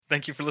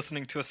Thank you for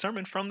listening to a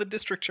sermon from the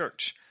District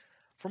Church.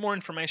 For more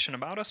information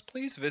about us,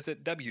 please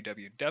visit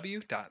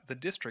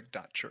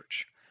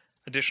www.thedistrict.church.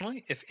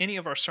 Additionally, if any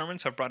of our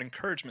sermons have brought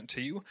encouragement to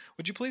you,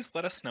 would you please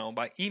let us know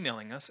by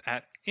emailing us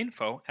at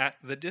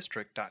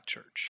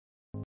info@thedistrict.church.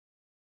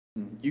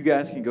 You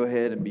guys can go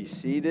ahead and be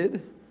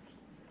seated.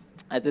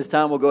 At this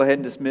time, we'll go ahead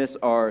and dismiss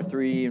our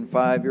 3 to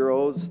 5 year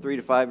olds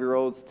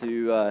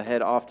to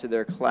head off to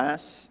their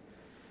class.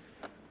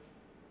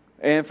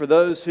 And for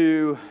those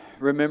who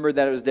remembered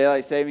that it was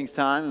daylight savings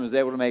time and was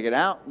able to make it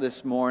out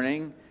this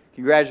morning,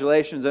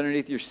 congratulations.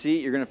 Underneath your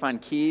seat, you're going to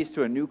find keys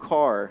to a new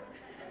car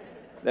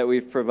that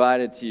we've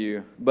provided to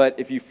you. But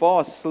if you fall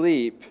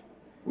asleep,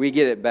 we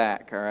get it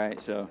back, all right?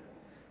 So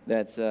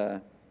that's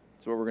what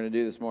we're going to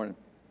do this morning.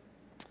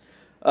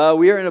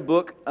 We are in a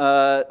book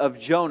of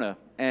Jonah,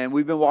 and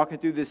we've been walking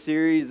through this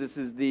series. This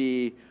is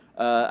the,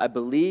 I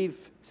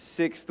believe,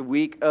 6th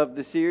week of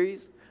the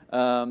series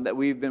that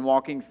we've been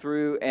walking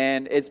through,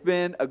 and it's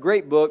been a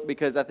great book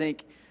because I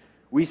think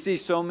we see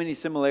so many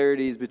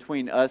similarities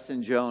between us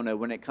and Jonah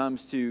when it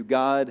comes to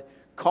God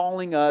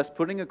calling us,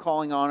 putting a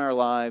calling on our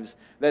lives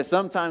that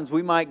sometimes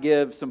we might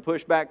give some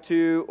pushback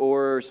to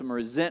or some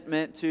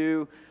resentment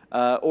to,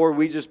 or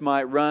we just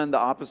might run the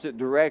opposite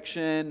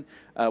direction.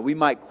 We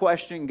might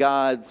question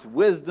God's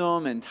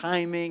wisdom and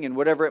timing and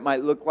whatever it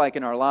might look like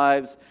in our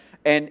lives.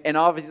 And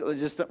obviously,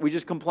 we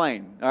just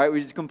complain, all right?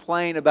 We just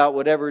complain about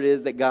whatever it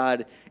is that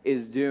God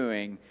is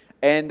doing.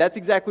 And that's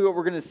exactly what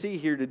we're going to see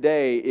here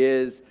today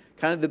is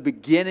kind of the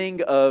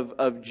beginning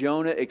of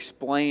Jonah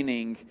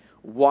explaining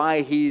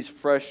why he's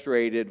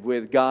frustrated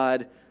with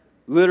God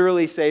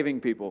literally saving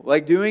people.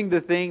 Like doing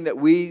the thing that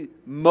we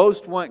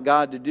most want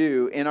God to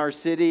do in our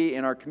city,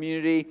 in our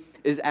community,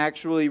 is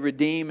actually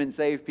redeem and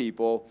save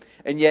people.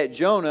 And yet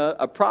Jonah,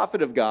 a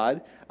prophet of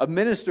God, a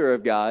minister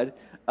of God,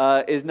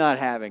 is not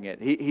having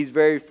it. He's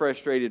very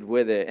frustrated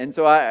with it. And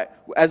so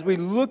as we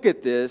look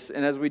at this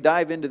and as we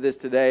dive into this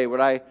today,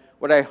 what I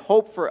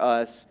hope for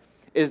us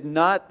is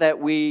not that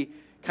we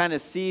kind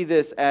of see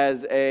this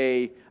as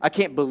I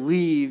can't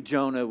believe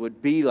Jonah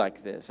would be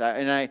like this.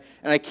 And I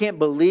can't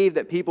believe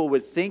that people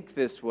would think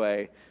this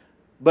way.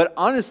 But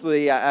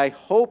honestly, I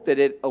hope that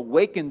it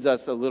awakens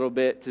us a little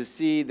bit to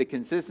see the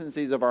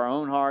consistencies of our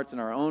own hearts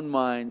and our own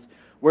minds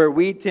where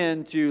we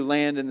tend to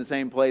land in the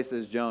same place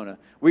as Jonah.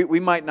 We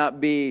might not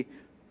be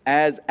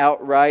as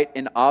outright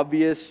and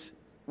obvious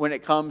when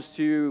it comes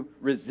to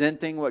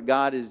resenting what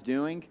God is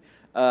doing,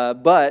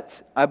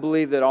 but I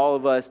believe that all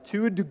of us,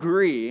 to a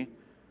degree,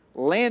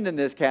 land in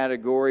this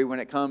category when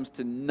it comes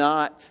to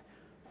not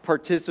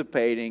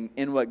participating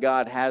in what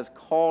God has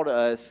called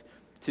us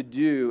to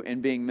do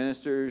in being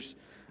ministers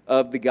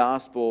of the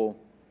gospel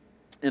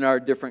in our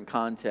different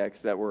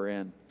contexts that we're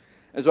in.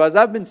 And so as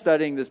I've been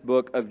studying this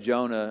book of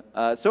Jonah,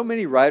 so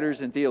many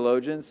writers and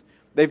theologians,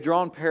 they've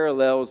drawn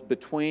parallels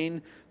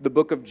between the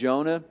book of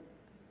Jonah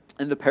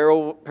and the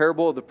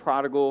parable of the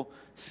prodigal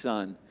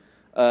son.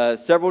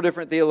 Several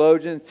different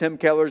theologians, Tim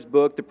Keller's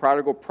book, The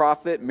Prodigal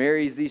Prophet,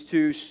 marries these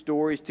two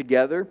stories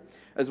together,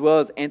 as well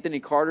as Anthony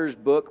Carter's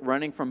book,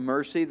 Running from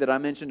Mercy, that I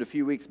mentioned a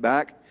few weeks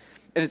back.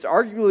 And it's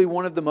arguably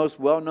one of the most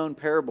well-known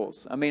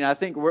parables. I mean, I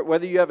think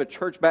whether you have a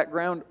church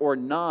background or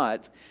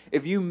not,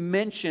 if you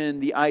mention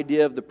the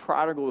idea of the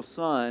prodigal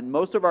son,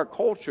 most of our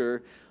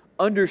culture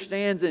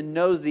understands and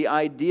knows the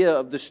idea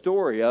of the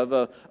story of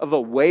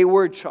a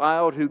wayward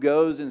child who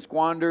goes and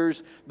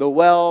squanders the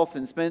wealth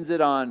and spends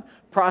it on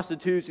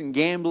prostitutes and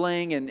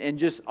gambling and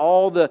just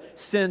all the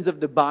sins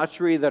of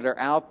debauchery that are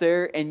out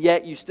there. And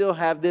yet you still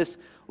have this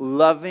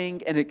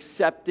loving and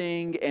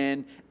accepting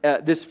and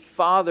this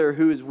father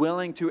who is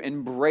willing to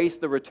embrace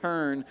the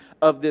return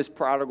of this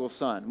prodigal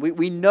son.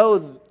 We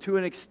know to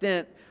an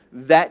extent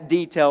that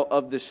detail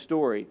of this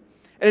story.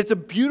 And it's a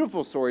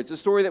beautiful story. It's a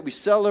story that we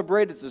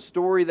celebrate. It's a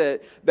story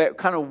that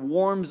kind of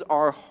warms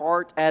our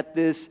heart at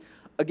this,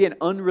 again,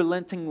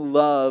 unrelenting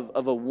love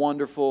of a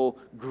wonderful,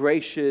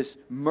 gracious,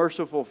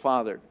 merciful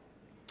Father.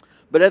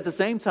 But at the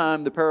same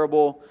time, the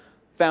parable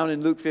found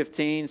in Luke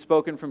 15,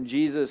 spoken from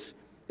Jesus,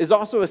 is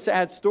also a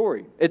sad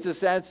story. It's a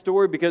sad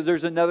story because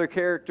there's another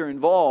character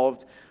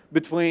involved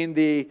between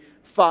the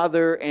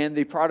father and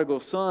the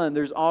prodigal son.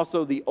 There's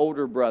also the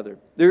older brother.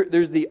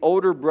 There's the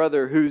older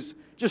brother who's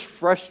just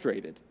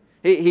frustrated.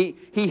 He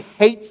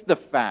hates the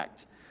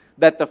fact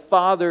that the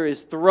father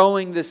is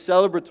throwing this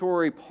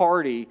celebratory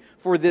party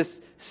for this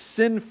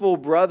sinful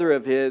brother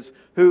of his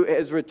who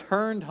has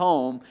returned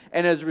home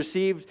and has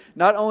received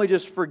not only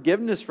just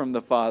forgiveness from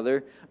the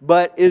father,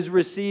 but is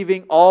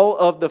receiving all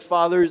of the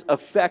father's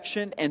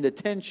affection and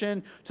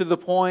attention to the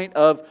point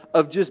of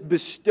just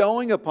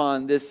bestowing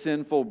upon this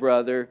sinful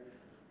brother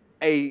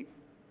a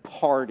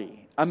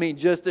party. I mean,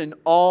 just an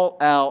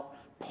all-out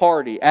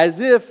party,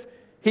 as if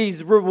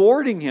he's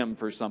rewarding him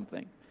for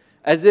something,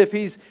 as if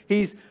he's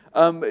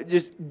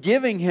just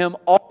giving him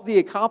all the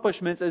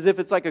accomplishments as if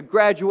it's like a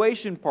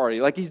graduation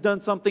party, like he's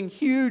done something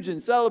huge and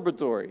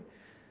celebratory.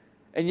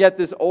 And yet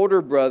this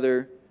older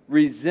brother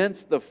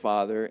resents the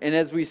father. And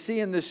as we see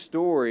in this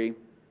story,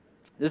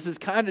 This is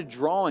kind of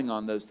drawing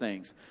on those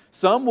things.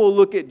 Some will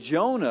look at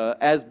Jonah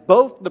as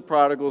both the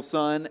prodigal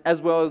son as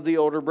well as the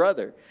older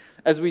brother.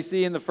 As we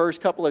see in the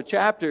first couple of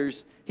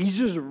chapters, he's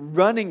just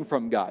running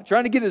from God,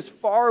 trying to get as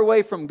far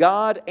away from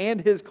God and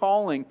his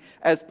calling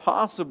as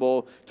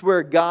possible to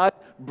where God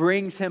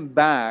brings him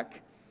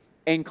back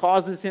and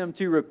causes him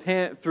to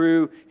repent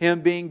through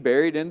him being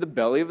buried in the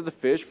belly of the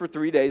fish for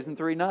 3 days and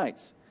 3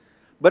 nights.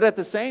 But at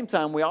the same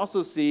time, we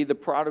also see the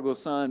prodigal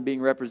son being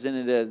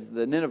represented as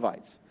the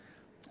Ninevites,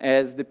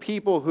 as the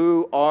people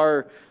who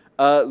are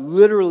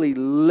literally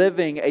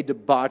living a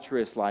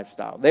debaucherous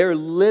lifestyle. They are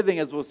living,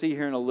 as we'll see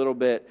here in a little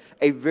bit,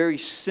 a very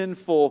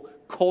sinful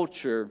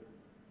culture.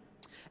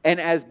 And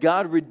as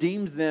God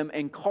redeems them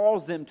and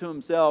calls them to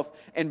himself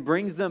and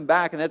brings them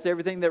back, and that's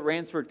everything that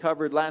Ransford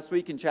covered last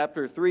week in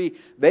chapter 3,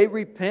 they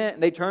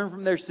repent, they turn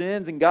from their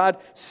sins, and God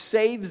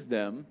saves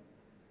them.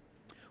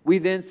 We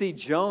then see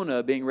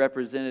Jonah being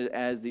represented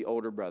as the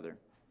older brother.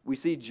 We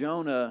see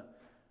Jonah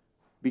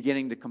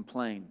beginning to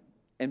complain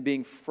and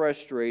being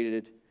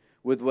frustrated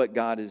with what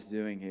God is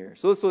doing here.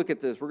 So let's look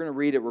at this. We're going to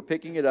read it. We're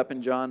picking it up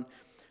in Jonah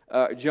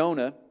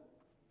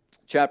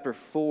chapter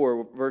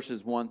 4,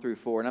 verses 1 through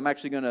 4. And I'm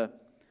actually going to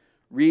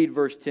read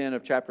verse 10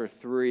 of chapter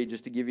 3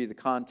 just to give you the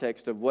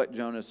context of what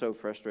Jonah is so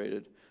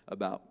frustrated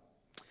about.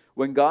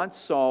 When God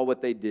saw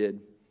what they did,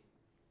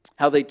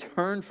 how they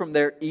turned from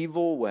their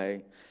evil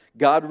way,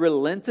 God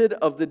relented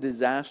of the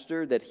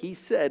disaster that he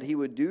said he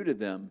would do to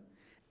them,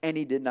 and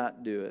he did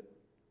not do it.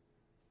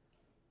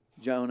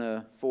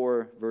 Jonah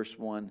 4, verse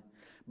 1.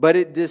 But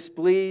it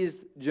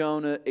displeased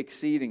Jonah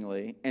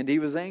exceedingly, and he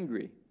was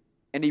angry.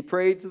 And he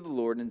prayed to the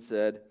Lord and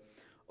said,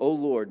 O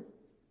Lord,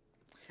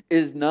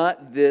 is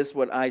not this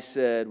what I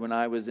said when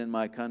I was in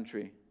my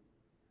country?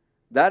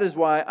 That is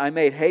why I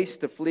made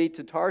haste to flee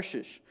to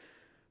Tarshish.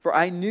 For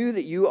I knew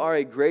that you are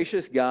a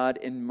gracious God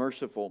and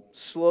merciful,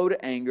 slow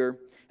to anger,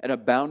 and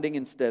abounding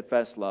in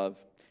steadfast love,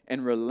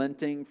 and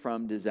relenting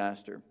from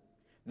disaster.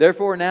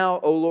 Therefore now,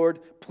 O Lord,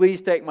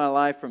 please take my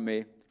life from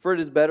me, for it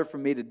is better for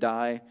me to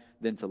die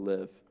than to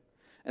live.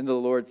 And the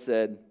Lord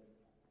said,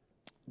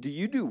 do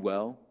you do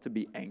well to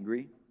be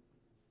angry?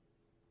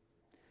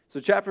 So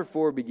chapter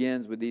 4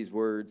 begins with these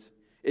words.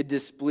 It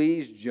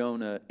displeased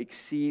Jonah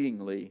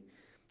exceedingly,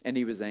 and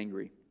he was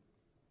angry.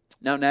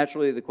 Now,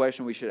 naturally, the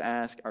question we should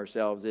ask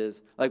ourselves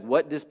is,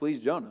 what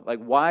displeased Jonah?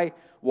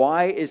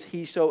 Why is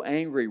he so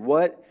angry?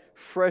 What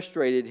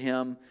frustrated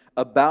him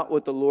about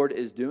what the Lord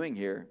is doing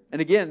here? And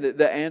again,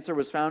 the answer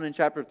was found in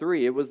chapter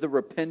 3. It was the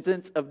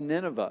repentance of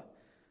Nineveh,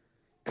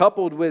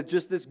 coupled with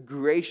just this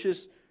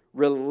gracious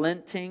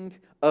relenting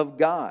of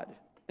God.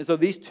 And so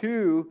these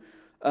two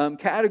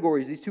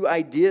categories, these two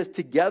ideas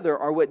together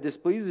are what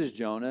displeases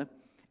Jonah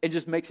and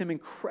just makes him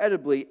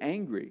incredibly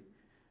angry.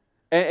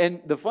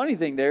 And the funny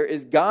thing there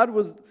is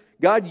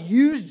God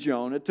used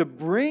Jonah to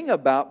bring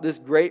about this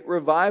great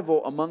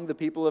revival among the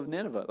people of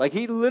Nineveh.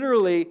 He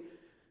literally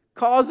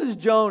causes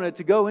Jonah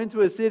to go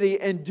into a city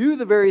and do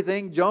the very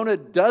thing Jonah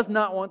does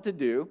not want to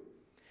do,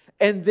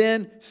 and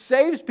then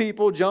saves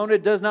people Jonah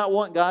does not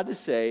want God to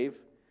save.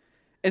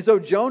 And so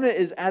Jonah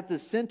is at the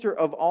center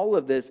of all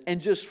of this and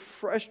just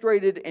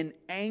frustrated and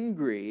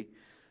angry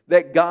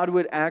that God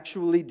would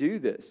actually do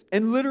this.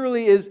 And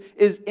literally is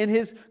in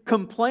his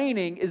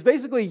complaining, is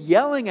basically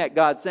yelling at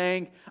God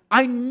saying,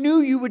 I knew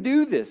you would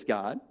do this,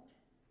 God.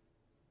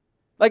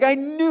 I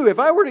knew if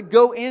I were to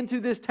go into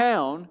this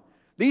town,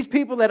 these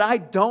people that I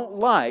don't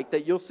like,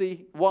 that you'll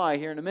see why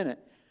here in a minute,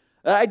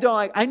 that I don't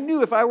like, I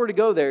knew if I were to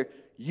go there,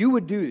 you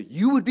would do it.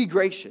 You would be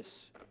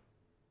gracious.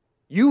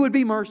 You would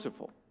be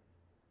merciful.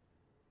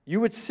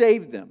 You would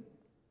save them.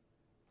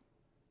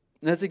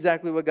 And that's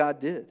exactly what God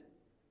did.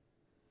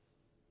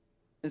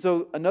 And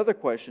so another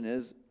question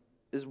is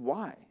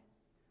why?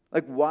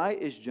 Why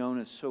is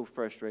Jonah so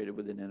frustrated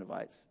with the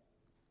Ninevites?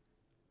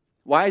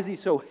 Why is he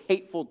so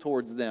hateful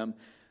towards them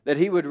that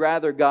he would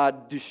rather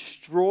God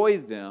destroy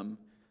them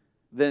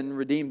than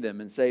redeem them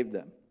and save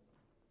them?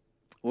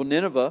 Well,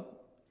 Nineveh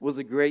was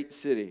a great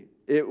city.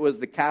 It was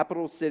the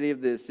capital city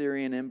of the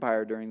Assyrian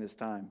Empire during this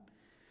time.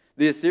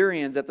 The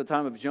Assyrians at the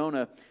time of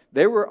Jonah,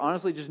 they were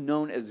honestly just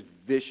known as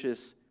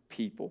vicious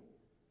people.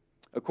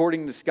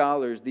 According to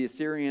scholars, the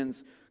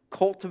Assyrians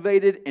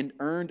cultivated and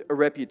earned a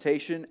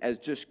reputation as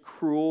just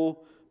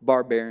cruel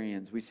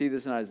barbarians. We see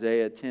this in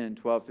Isaiah 10,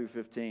 12 through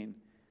 15.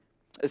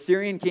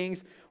 Assyrian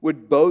kings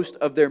would boast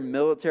of their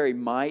military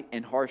might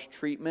and harsh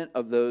treatment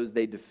of those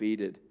they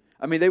defeated.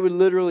 They would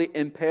literally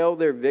impale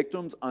their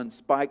victims on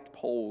spiked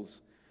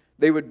poles.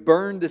 They would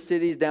burn the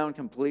cities down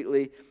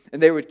completely,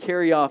 and they would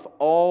carry off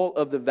all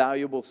of the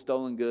valuable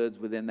stolen goods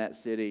within that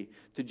city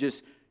to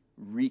just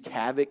wreak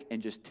havoc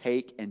and just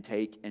take and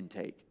take and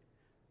take.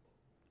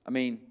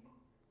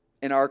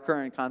 In our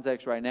current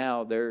context right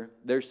now,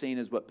 they're seen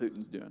as what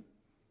Putin's doing.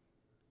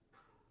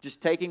 Just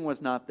taking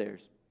what's not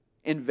theirs,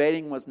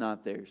 invading what's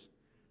not theirs,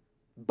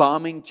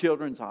 bombing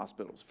children's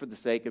hospitals for the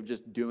sake of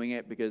just doing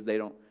it because they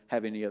don't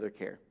have any other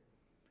care.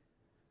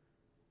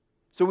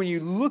 So when you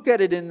look at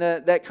it in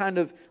that kind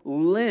of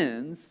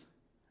lens,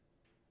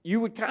 you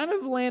would kind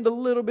of land a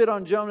little bit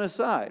on Jonah's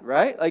side,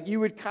 right? Like you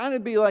would kind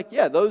of be like,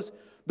 yeah, those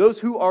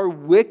who are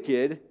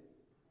wicked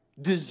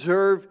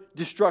deserve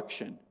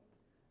destruction.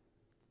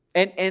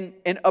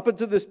 And up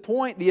until this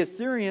point, the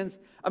Assyrians,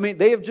 I mean,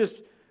 they have just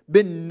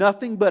been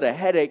nothing but a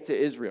headache to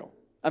Israel.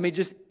 I mean,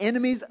 just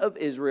enemies of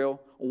Israel,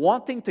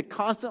 wanting to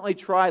constantly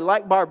try,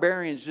 like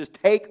barbarians, just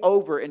take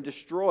over and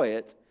destroy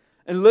it.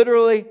 And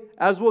literally,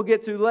 as we'll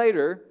get to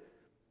later,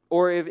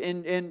 or if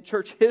in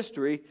church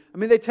history, I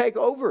mean, they take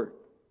over.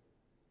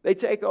 They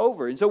take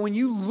over. And so when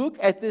you look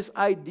at this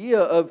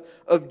idea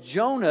of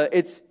Jonah,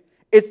 it's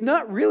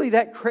not really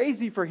that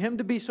crazy for him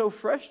to be so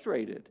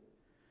frustrated.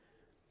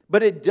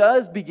 But it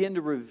does begin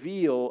to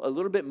reveal a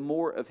little bit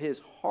more of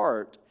his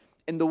heart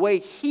and the way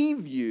he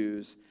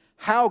views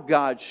how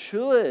God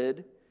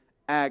should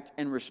act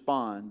and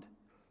respond.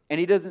 And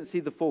he doesn't see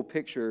the full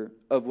picture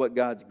of what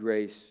God's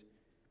grace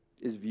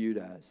is viewed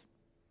as.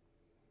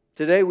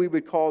 Today we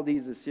would call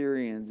these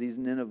Assyrians, these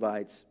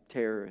Ninevites,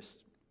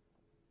 terrorists.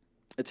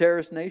 A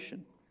terrorist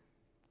nation,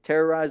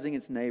 terrorizing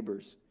its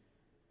neighbors.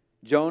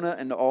 Jonah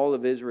and all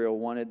of Israel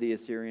wanted the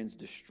Assyrians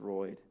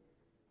destroyed.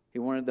 He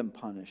wanted them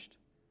punished.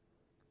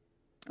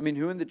 I mean,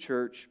 who in the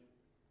church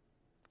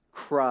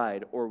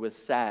cried or was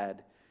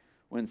sad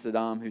when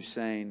Saddam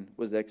Hussein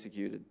was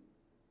executed?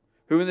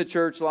 Who in the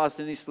church lost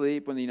any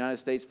sleep when the United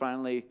States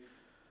finally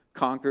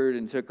conquered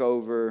and took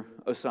over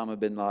Osama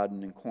bin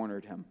Laden and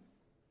cornered him?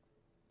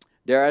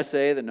 Dare I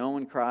say that no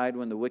one cried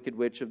when the Wicked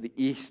Witch of the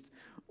East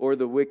or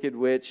the Wicked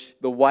Witch,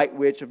 the White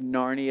Witch of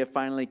Narnia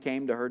finally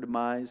came to her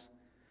demise?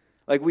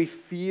 Like, we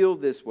feel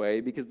this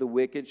way because the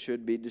wicked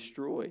should be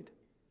destroyed.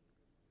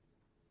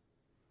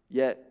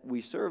 Yet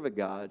we serve a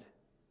God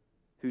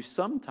who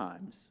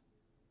sometimes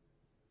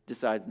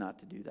decides not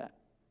to do that.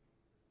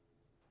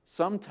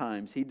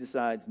 Sometimes he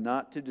decides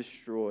not to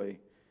destroy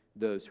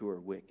those who are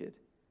wicked.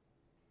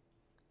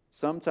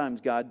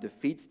 Sometimes God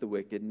defeats the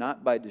wicked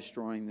not by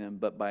destroying them,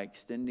 but by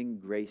extending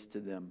grace to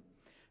them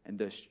and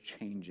thus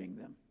changing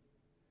them.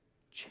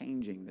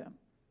 Changing them.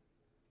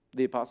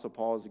 The Apostle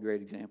Paul is a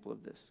great example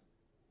of this.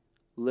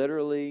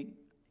 Literally,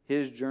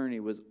 his journey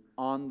was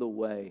on the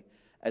way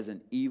as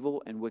an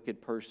evil and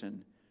wicked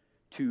person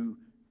to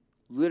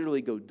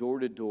literally go door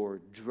to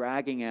door,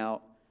 dragging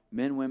out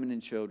men, women,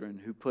 and children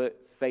who put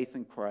faith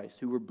in Christ,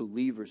 who were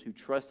believers, who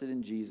trusted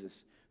in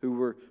Jesus, who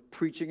were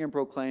preaching and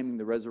proclaiming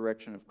the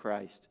resurrection of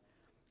Christ.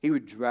 He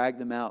would drag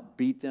them out,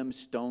 beat them,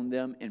 stone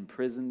them,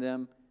 imprison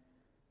them,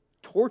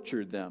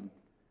 tortured them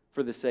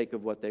for the sake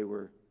of what they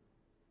were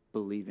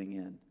believing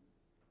in.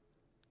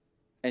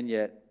 And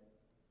yet,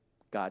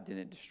 God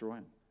didn't destroy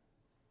him.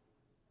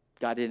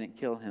 God didn't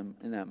kill him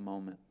in that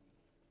moment.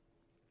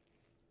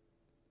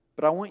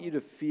 But I want you to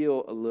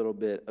feel a little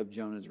bit of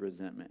Jonah's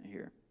resentment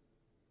here,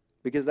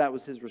 because that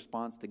was his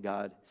response to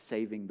God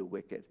saving the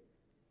wicked.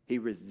 He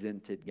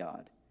resented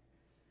God.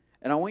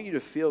 And I want you to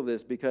feel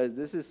this because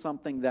this is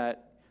something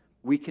that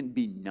we can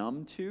be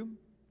numb to,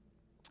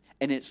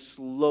 and it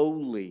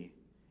slowly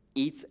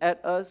eats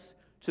at us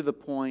to the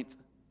point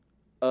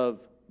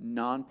of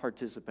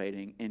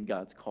non-participating in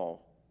God's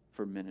call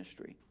for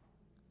ministry.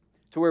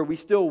 To where we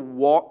still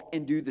walk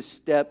and do the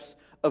steps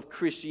of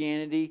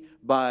Christianity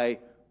by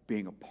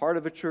being a part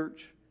of a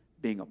church,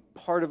 being a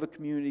part of a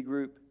community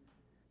group,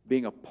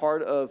 being a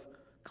part of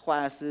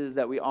classes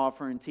that we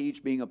offer and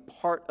teach, being a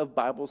part of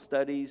Bible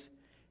studies,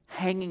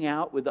 hanging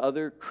out with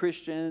other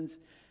Christians.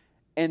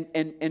 And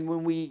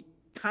when we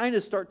kind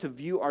of start to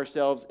view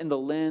ourselves in the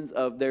lens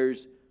of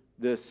there's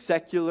the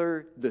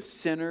secular, the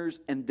sinners,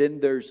 and then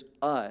there's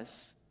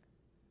us,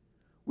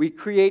 we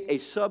create a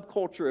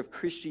subculture of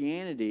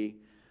Christianity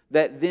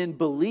that then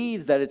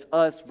believes that it's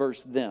us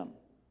versus them.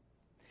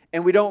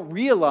 And we don't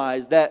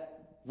realize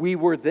that we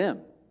were them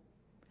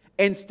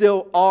and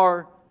still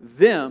are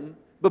them,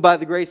 but by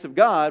the grace of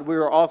God, we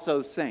are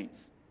also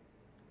saints.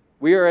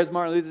 We are, as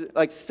Martin Luther,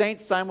 like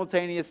saints,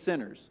 simultaneous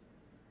sinners.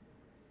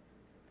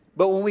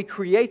 But when we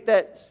create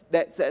that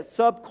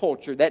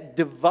subculture, that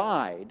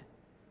divide,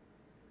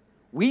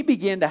 we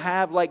begin to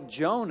have, like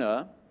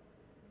Jonah,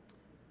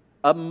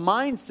 a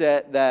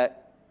mindset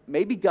that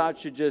maybe God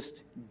should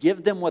just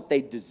give them what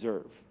they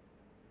deserve,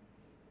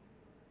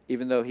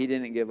 even though he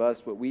didn't give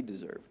us what we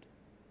deserved.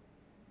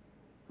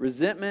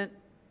 Resentment,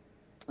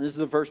 this is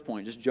the first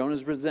point, just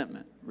Jonah's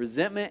resentment.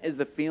 Resentment is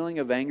the feeling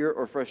of anger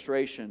or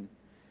frustration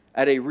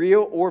at a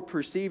real or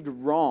perceived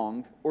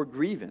wrong or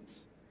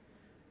grievance.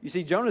 You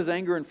see, Jonah's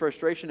anger and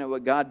frustration at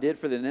what God did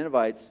for the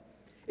Ninevites,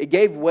 it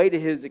gave way to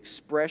his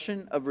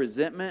expression of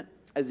resentment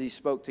as he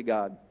spoke to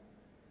God.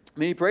 I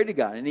mean, he prayed to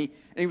God, and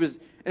it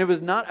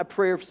was not a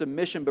prayer of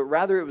submission, but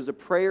rather it was a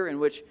prayer in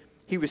which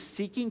he was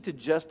seeking to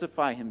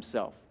justify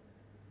himself,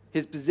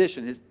 his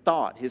position, his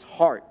thought, his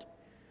heart.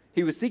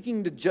 He was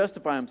seeking to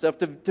justify himself,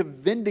 to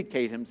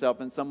vindicate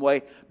himself in some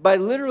way by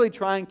literally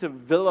trying to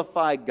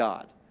vilify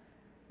God.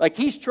 Like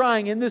he's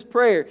trying in this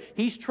prayer,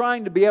 he's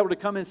trying to be able to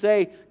come and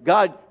say,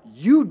 God,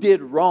 you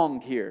did wrong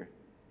here,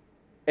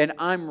 and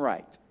I'm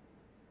right.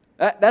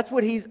 That's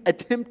what he's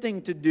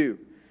attempting to do.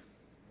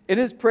 In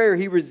his prayer,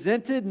 he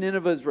resented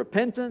Nineveh's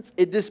repentance.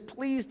 It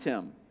displeased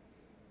him.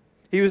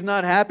 He was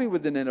not happy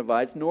with the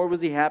Ninevites, nor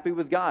was he happy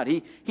with God.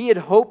 He had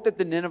hoped that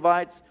the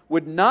Ninevites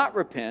would not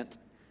repent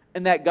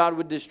and that God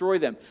would destroy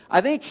them.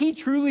 I think he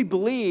truly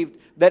believed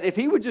that if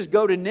he would just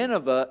go to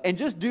Nineveh and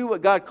just do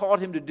what God called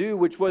him to do,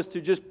 which was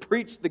to just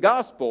preach the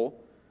gospel,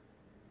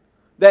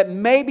 that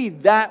maybe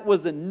that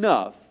was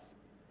enough,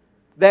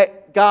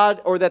 that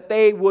God, or that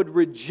they would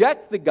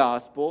reject the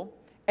gospel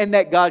and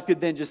that God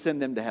could then just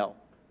send them to hell.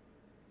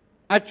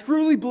 I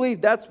truly believe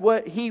that's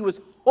what he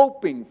was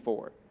hoping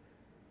for.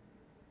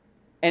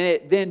 And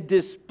it then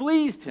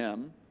displeased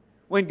him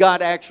when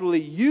God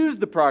actually used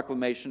the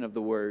proclamation of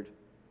the word,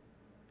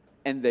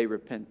 and they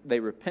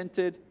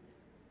repented,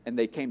 and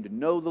they came to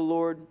know the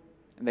Lord,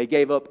 and they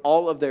gave up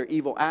all of their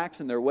evil acts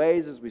and their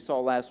ways, as we saw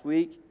last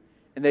week,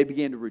 and they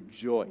began to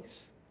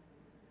rejoice.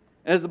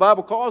 And as the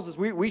Bible calls us,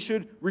 we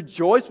should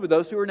rejoice with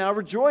those who are now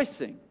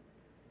rejoicing.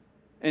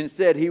 And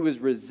instead, he was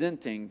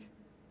resenting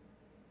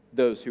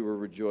those who were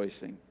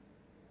rejoicing.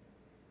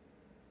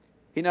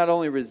 He not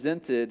only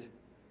resented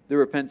the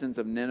repentance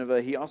of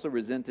Nineveh, he also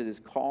resented his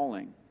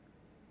calling.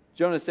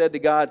 Jonah said to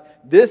God,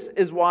 "This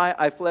is why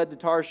I fled to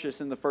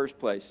Tarshish in the first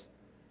place.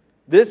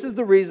 This is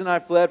the reason I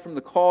fled from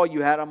the call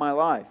you had on my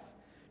life."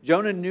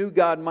 Jonah knew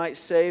God might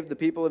save the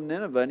people of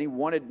Nineveh, and he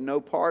wanted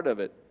no part of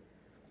it.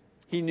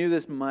 He knew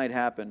this might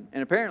happen.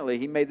 And apparently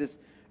he made this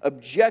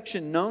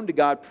objection known to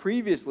God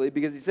previously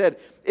because he said,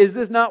 "Is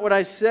this not what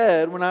I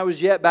said when I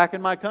was yet back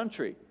in my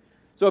country?"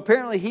 So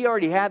apparently he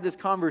already had this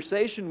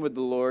conversation with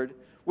the Lord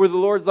where the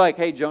Lord's like,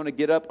 "Hey, Jonah,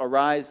 get up,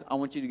 arise. I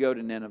want you to go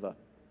to Nineveh.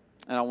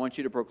 And I want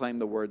you to proclaim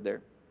the word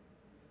there."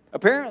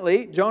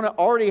 Apparently, Jonah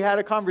already had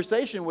a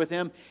conversation with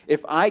him.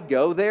 If I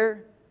go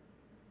there,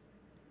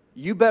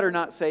 you better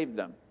not save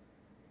them.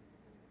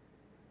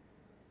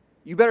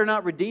 You better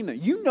not redeem them.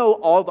 You know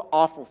all the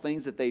awful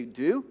things that they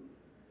do.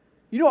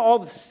 You know all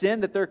the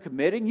sin that they're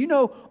committing. You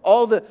know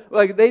all the,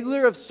 they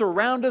literally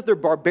surround us. They're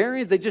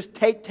barbarians. They just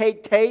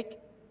take.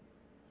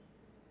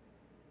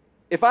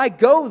 If I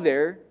go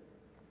there,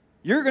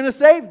 you're going to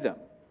save them.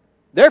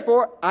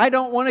 Therefore, I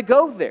don't want to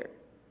go there.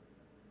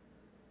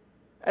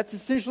 That's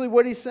essentially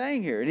what he's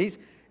saying here. And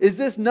is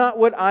this not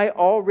what I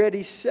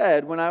already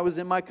said when I was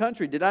in my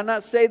country? Did I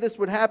not say this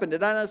would happen?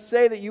 Did I not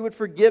say that you would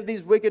forgive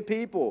these wicked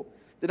people?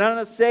 Did I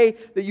not say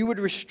that you would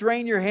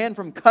restrain your hand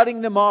from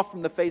cutting them off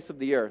from the face of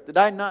the earth? Did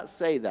I not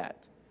say that?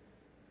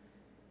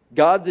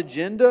 God's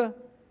agenda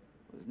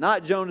was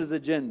not Jonah's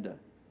agenda.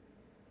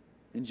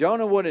 And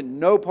Jonah wanted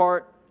no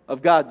part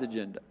of God's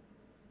agenda.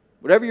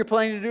 Whatever you're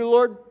planning to do,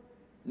 Lord,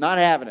 not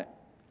having it.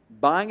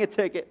 Buying a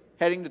ticket,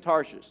 heading to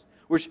Tarshish.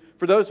 Which,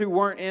 for those who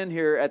weren't in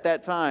here at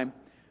that time,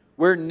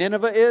 where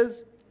Nineveh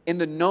is, in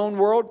the known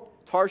world,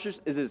 Tarshish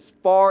is as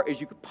far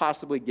as you could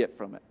possibly get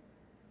from it.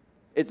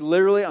 It's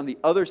literally on the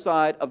other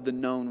side of the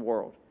known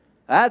world.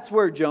 That's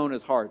where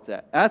Jonah's heart's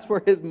at. That's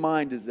where his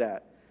mind is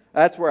at.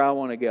 That's where I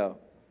want to go.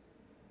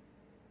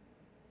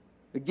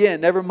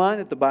 Again, never mind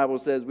that the Bible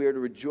says we are to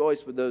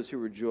rejoice with those who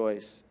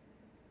rejoice.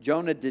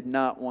 Jonah did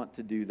not want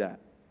to do that.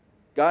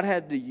 God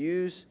had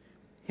used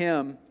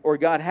him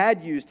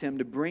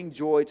to bring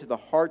joy to the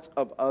hearts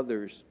of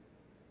others,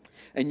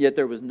 and yet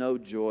there was no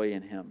joy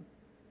in him.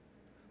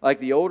 Like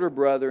the older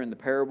brother in the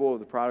parable of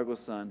the prodigal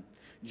son,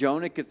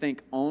 Jonah could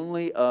think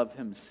only of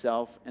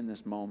himself in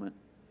this moment.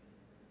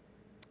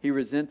 He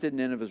resented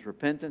Nineveh's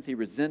repentance. He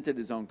resented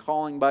his own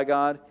calling by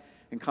God,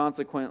 and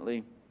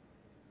consequently,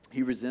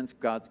 he resents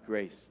God's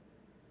grace.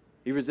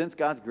 He resents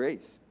God's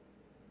grace.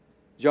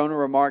 Jonah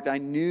remarked, "I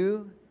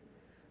knew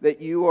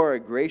that you are a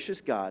gracious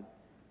God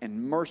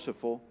and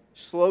merciful,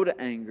 slow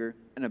to anger,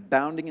 and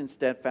abounding in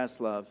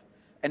steadfast love,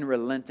 and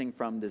relenting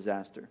from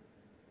disaster."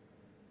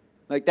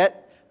 Like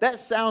that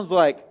sounds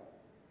like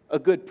a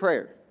good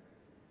prayer.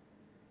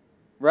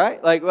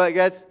 Right? Like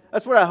that's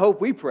what I hope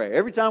we pray.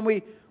 Every time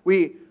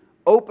we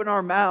open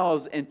our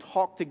mouths and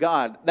talk to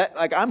God, that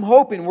I'm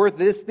hoping we're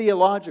this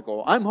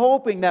theological. I'm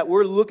hoping that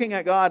we're looking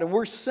at God and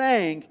we're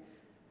saying,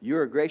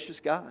 "You're a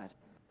gracious God.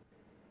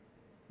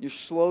 You're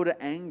slow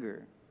to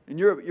anger. And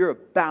you're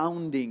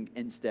abounding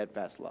in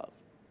steadfast love.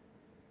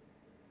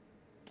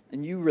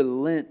 And you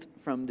relent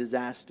from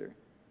disaster."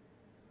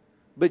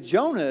 But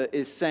Jonah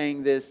is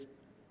saying this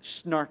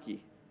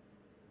snarky.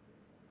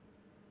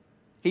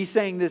 He's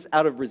saying this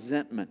out of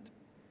resentment.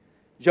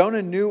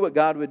 Jonah knew what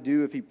God would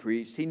do if he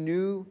preached. He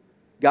knew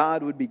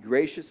God would be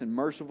gracious and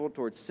merciful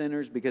towards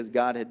sinners because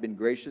God had been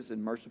gracious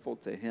and merciful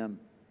to him.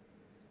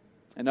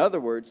 In other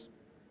words,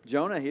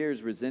 Jonah here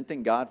is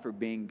resenting God for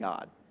being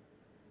God.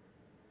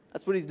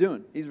 That's what he's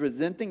doing. He's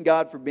resenting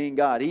God for being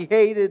God. He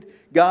hated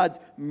God's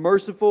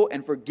merciful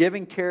and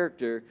forgiving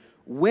character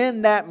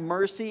when that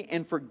mercy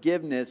and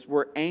forgiveness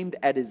were aimed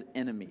at his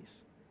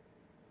enemies.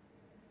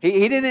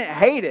 He didn't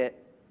hate it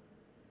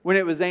when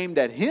it was aimed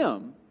at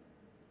him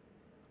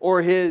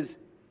or his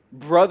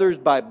brothers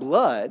by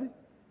blood,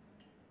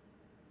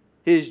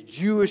 his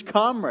Jewish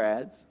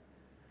comrades.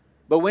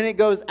 But when it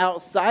goes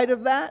outside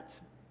of that,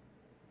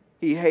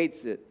 he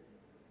hates it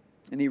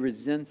and he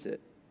resents it.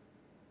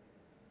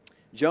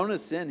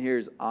 Jonah's sin here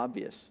is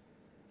obvious.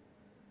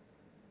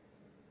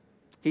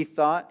 He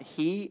thought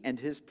he and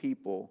his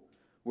people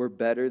were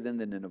better than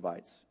the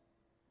Ninevites,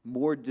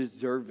 more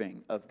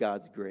deserving of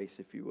God's grace,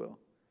 if you will.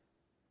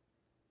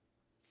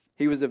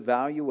 He was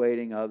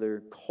evaluating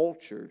other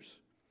cultures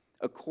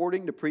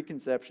according to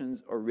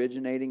preconceptions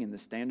originating in the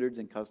standards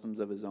and customs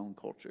of his own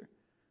culture.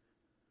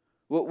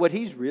 What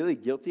he's really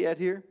guilty at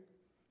here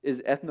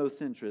is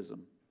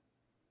ethnocentrism,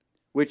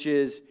 which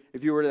is,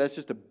 if you were, that's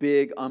just a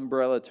big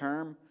umbrella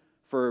term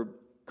for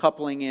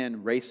coupling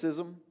in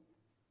racism,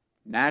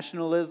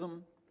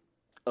 nationalism,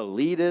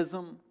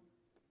 elitism,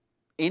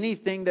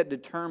 anything that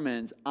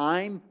determines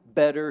I'm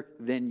better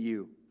than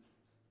you.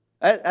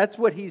 That's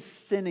what he's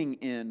sinning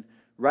in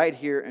right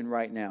here and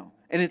right now.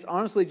 And it's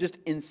honestly just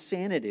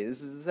insanity.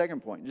 This is the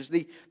second point. Just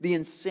the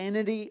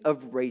insanity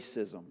of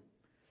racism.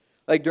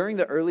 Like during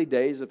the early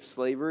days of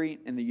slavery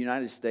in the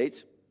United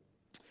States,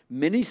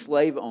 many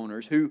slave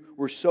owners who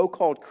were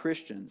so-called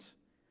Christians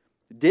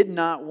did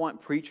not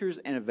want preachers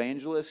and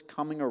evangelists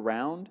coming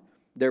around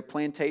their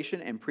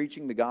plantation and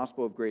preaching the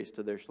gospel of grace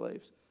to their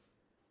slaves.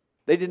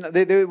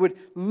 They would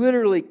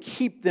literally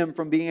keep them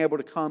from being able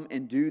to come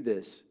and do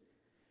this.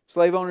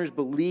 Slave owners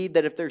believed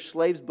that if their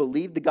slaves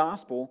believed the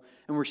gospel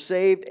and were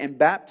saved and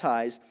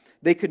baptized,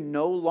 they could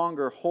no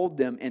longer hold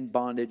them in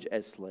bondage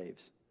as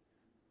slaves.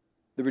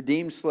 The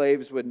redeemed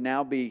slaves would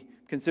now be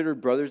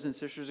considered brothers and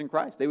sisters in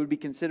Christ. They would be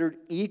considered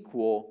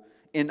equal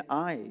in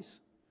eyes.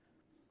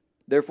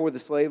 Therefore, the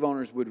slave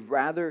owners would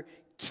rather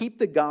keep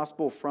the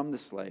gospel from the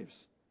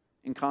slaves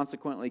and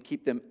consequently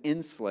keep them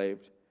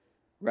enslaved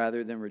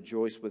rather than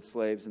rejoice with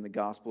slaves in the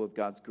gospel of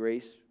God's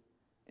grace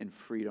and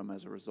freedom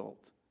as a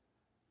result.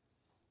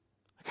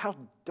 Like, how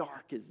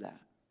dark is that?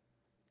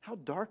 How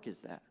dark is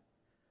that?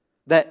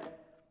 That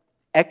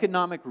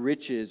economic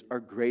riches are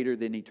greater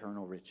than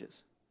eternal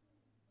riches.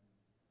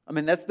 I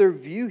mean, that's their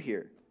view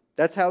here.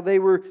 That's how they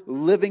were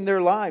living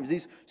their lives.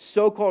 These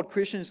so-called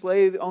Christian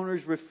slave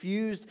owners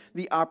refused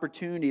the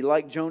opportunity,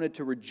 like Jonah,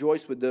 to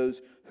rejoice with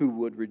those who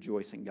would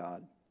rejoice in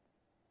God.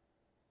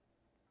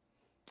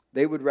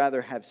 They would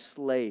rather have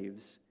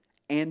slaves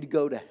and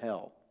go to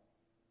hell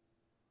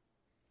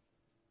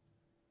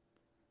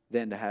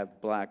than to have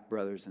black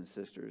brothers and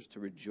sisters to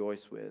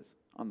rejoice with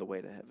on the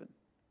way to heaven.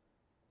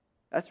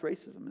 That's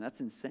racism, and that's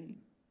insane.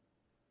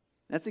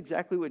 That's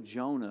exactly what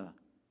Jonah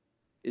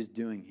is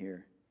doing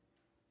here.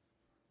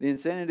 The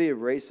insanity of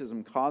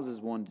racism causes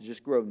one to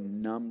just grow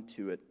numb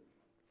to it.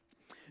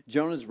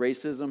 Jonah's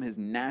racism, his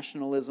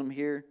nationalism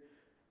here,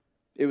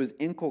 it was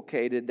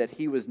inculcated that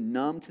he was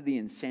numb to the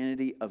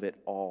insanity of it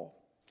all.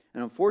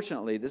 And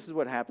unfortunately, this is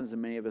what happens to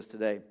many of us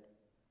today.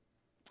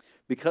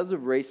 Because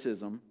of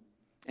racism,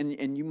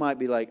 and you might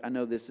be like, I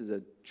know this is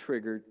a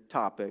trigger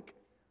topic,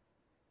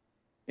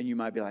 and you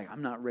might be like,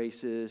 I'm not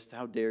racist,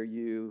 how dare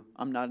you?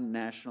 I'm not a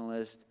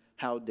nationalist,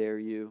 how dare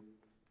you?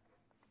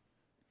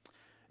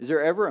 Is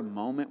there ever a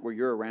moment where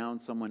you're around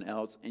someone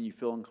else and you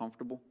feel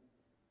uncomfortable?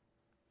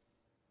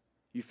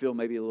 You feel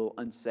maybe a little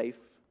unsafe?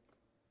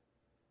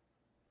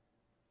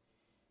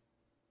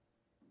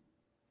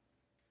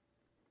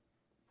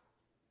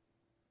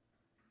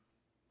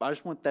 I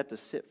just want that to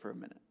sit for a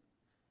minute.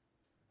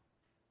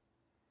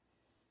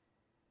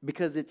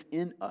 Because it's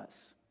in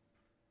us.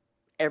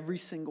 Every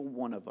single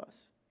one of us.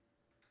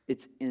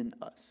 It's in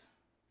us.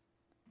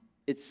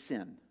 It's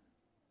sin.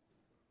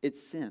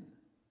 It's sin.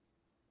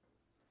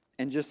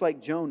 And just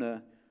like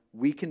Jonah,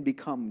 we can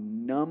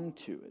become numb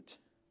to it.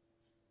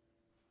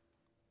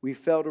 We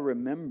fail to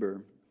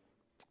remember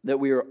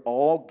that we are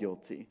all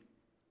guilty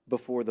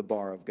before the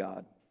bar of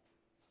God.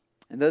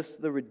 And thus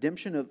the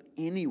redemption of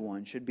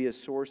anyone should be a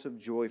source of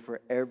joy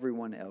for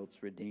everyone else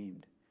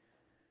redeemed.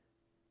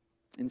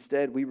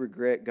 Instead, we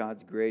regret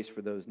God's grace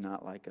for those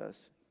not like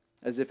us,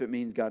 as if it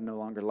means God no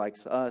longer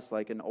likes us,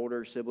 like an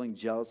older sibling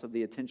jealous of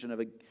the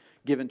attention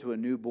given to a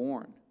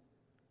newborn.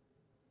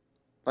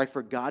 Like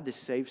for God to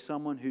save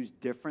someone who's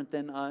different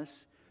than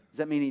us, does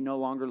that mean He no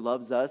longer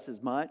loves us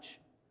as much?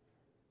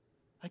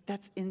 Like,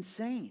 that's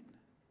insane.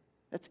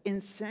 That's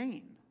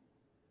insane.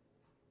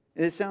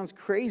 And it sounds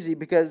crazy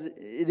because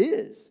it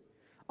is.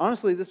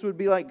 Honestly, this would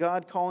be like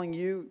God calling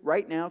you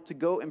right now to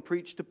go and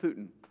preach to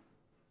Putin.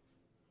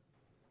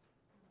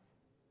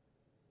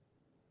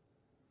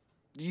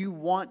 Do you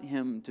want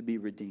him to be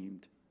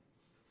redeemed?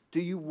 Do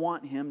you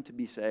want him to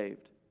be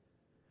saved?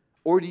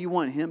 Or do you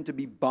want him to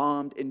be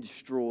bombed and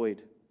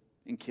destroyed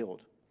and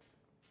killed?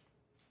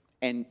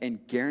 And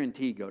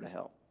guaranteed go to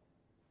hell?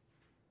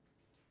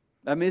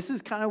 I mean, this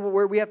is kind of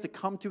where we have to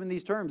come to in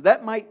these terms.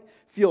 That might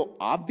feel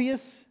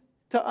obvious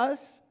to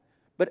us,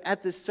 but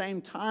at the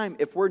same time,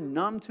 if we're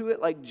numb to it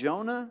like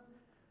Jonah,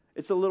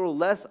 it's a little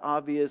less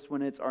obvious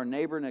when it's our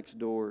neighbor next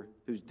door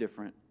who's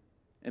different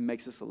and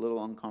makes us a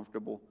little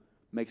uncomfortable,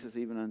 makes us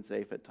even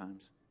unsafe at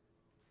times.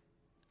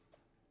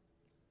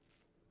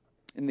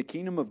 In the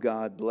kingdom of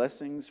God,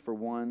 blessings for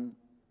one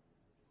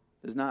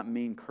does not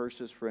mean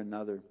curses for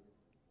another.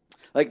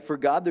 Like for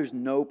God, there's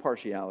no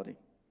partiality.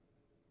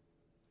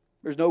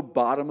 There's no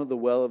bottom of the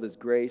well of His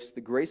grace.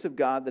 The grace of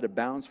God that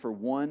abounds for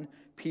one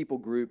people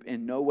group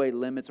in no way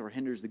limits or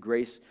hinders the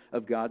grace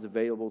of God's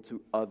available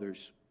to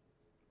others,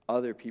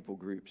 other people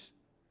groups.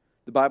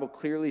 The Bible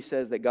clearly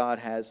says that God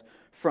has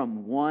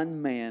from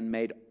one man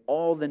made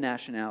all the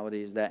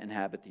nationalities that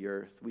inhabit the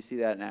earth. We see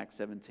that in Acts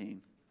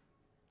 17.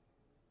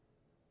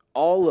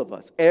 All of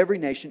us, every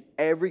nation,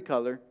 every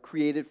color,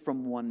 created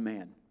from one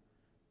man.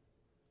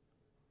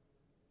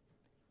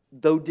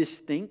 Though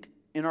distinct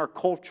in our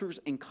cultures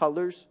and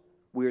colors,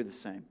 we're the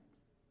same.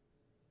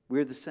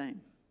 We're the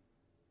same.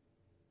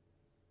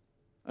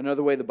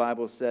 Another way the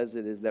Bible says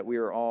it is that we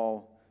are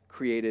all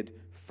created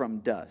from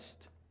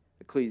dust.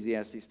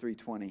 Ecclesiastes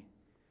 3:20.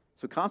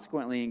 So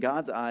consequently, in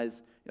God's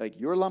eyes, like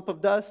your lump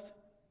of dust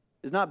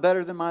is not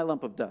better than my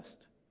lump of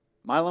dust.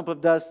 My lump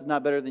of dust is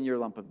not better than your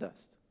lump of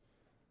dust.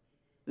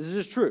 This is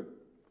just true.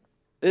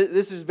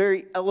 This is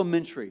very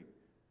elementary.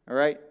 All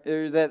right?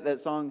 That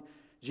song,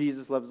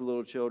 Jesus loves the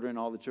little children,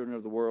 all the children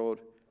of the world,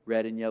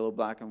 red and yellow,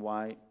 black and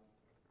white.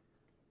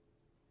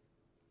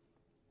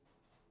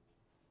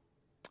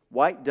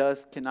 White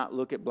dust cannot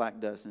look at black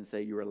dust and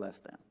say you are less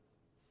than.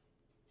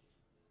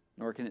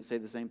 Nor can it say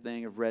the same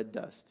thing of red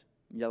dust,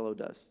 yellow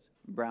dust,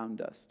 brown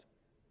dust.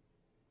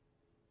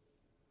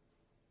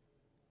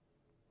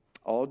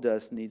 All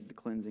dust needs the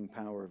cleansing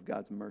power of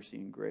God's mercy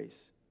and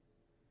grace.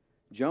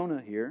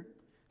 Jonah here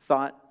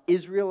thought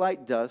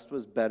Israelite dust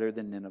was better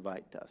than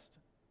Ninevite dust.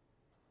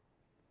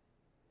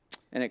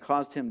 And it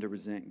caused him to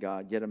resent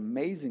God. Yet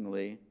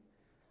amazingly,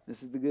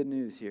 this is the good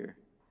news here,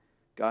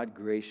 God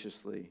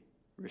graciously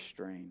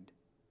restrained.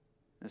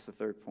 That's the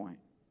third point.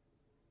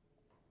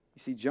 You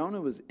see,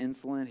 Jonah was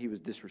insolent, he was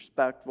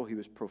disrespectful, he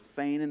was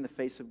profane in the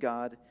face of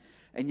God,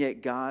 and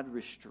yet God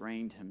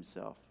restrained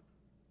himself.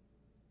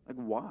 Like,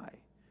 why?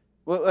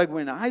 Well, like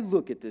when I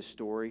look at this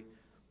story,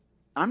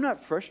 I'm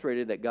not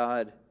frustrated that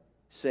God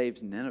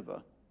saves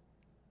Nineveh.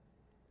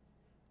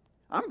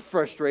 I'm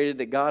frustrated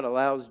that God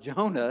allows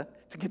Jonah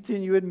to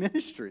continue in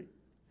ministry.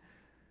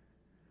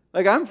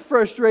 Like, I'm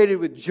frustrated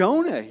with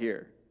Jonah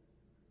here.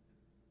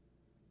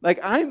 Like,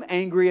 I'm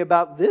angry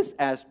about this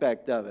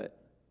aspect of it.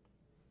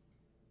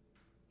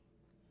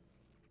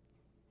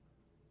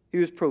 He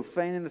was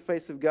profane in the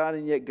face of God,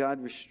 and yet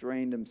God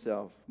restrained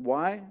himself.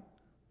 Why?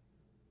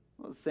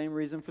 Well, the same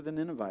reason for the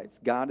Ninevites.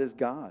 God is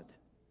God.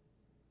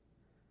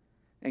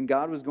 And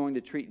God was going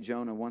to treat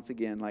Jonah once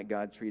again like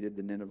God treated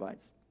the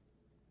Ninevites.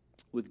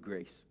 With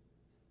grace.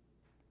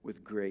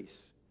 With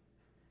grace.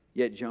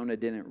 Yet Jonah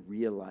didn't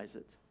realize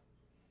it.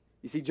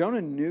 You see,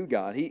 Jonah knew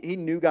God. He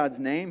knew God's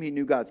name. He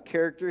knew God's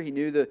character. He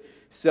knew the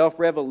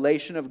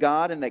self-revelation of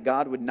God and that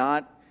God would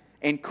not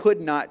and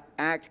could not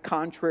act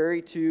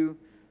contrary to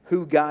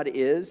who God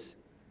is.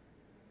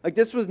 Like,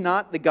 this was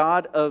not the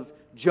God of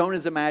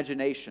Jonah's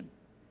imagination.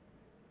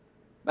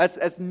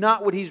 That's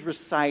not what he's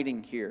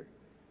reciting here.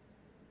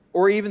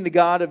 Or even the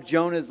God of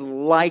Jonah's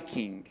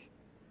liking.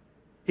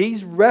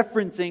 He's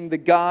referencing the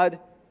God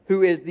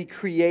who is the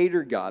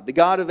Creator God, the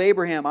God of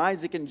Abraham,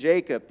 Isaac, and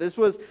Jacob. This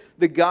was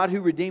the God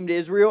who redeemed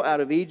Israel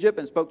out of Egypt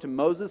and spoke to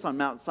Moses on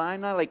Mount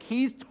Sinai. Like,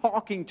 he's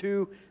talking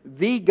to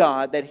the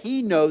God that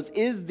he knows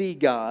is the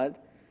God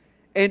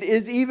and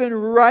is even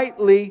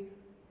rightly,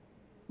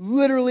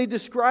 literally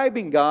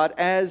describing God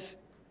as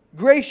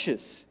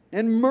gracious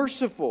and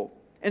merciful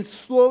and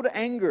slow to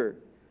anger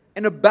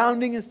and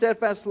abounding in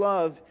steadfast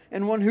love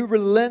and one who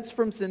relents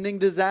from sending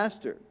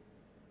disaster.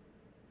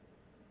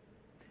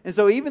 And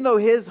so even though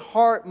his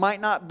heart might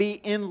not be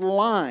in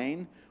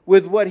line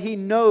with what he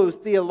knows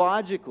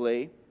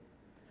theologically,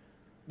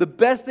 the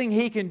best thing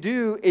he can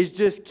do is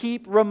just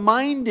keep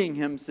reminding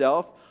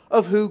himself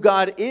of who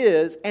God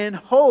is and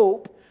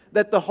hope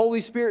that the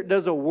Holy Spirit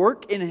does a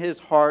work in his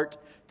heart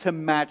to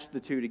match the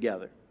two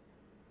together.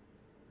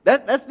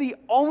 That's the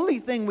only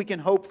thing we can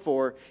hope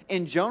for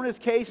in Jonah's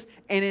case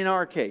and in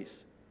our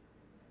case.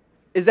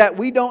 Is that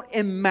we don't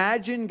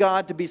imagine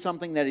God to be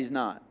something that he's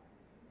not.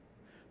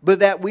 But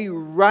that we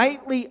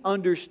rightly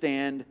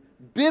understand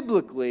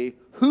biblically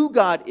who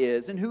God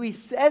is and who he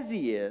says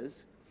he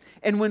is.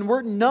 And when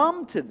we're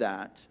numb to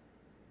that,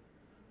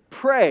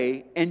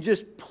 pray and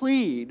just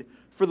plead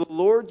for the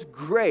Lord's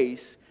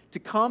grace to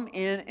come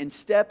in and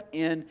step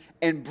in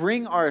and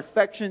bring our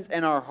affections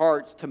and our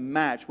hearts to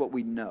match what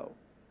we know.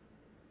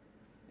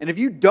 And if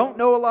you don't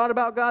know a lot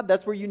about God,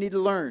 that's where you need to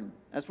learn.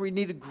 That's where you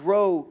need to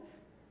grow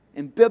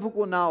in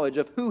biblical knowledge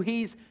of who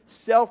he's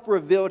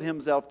self-revealed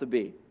himself to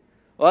be.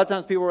 A lot of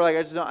times people are like,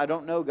 I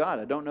don't know God.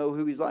 I don't know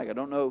who he's like. I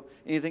don't know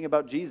anything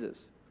about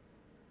Jesus.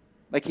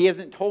 Like, he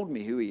hasn't told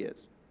me who he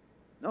is.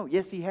 No,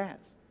 yes, he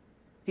has.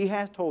 He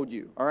has told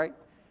you, all right?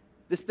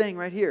 This thing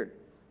right here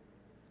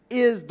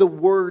is the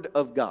Word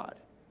of God.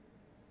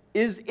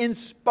 Is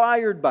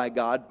inspired by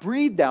God,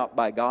 breathed out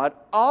by God,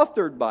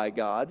 authored by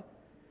God,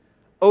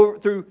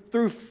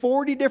 through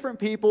 40 different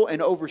people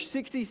and over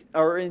 60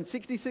 or in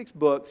 66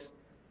 books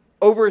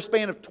over a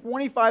span of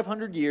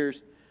 2,500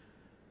 years.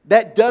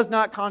 That does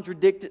not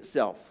contradict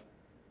itself.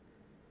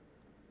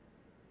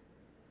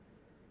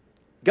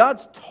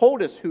 God's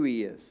told us who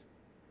he is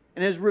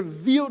and has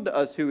revealed to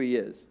us who he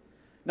is.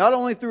 Not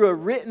only through a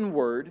written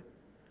word,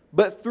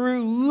 but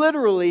through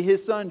literally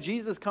his son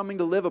Jesus coming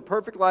to live a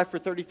perfect life for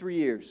 33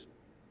 years.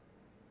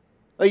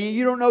 Like,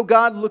 you don't know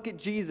God, look at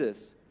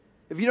Jesus.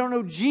 If you don't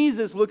know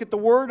Jesus, look at the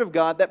Word of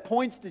God that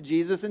points to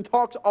Jesus and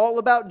talks all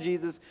about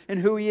Jesus and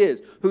who He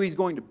is, who He's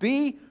going to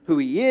be, who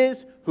He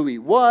is, who He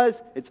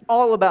was. It's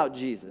all about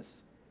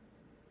Jesus.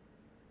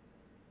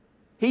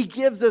 He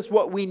gives us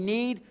what we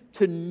need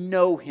to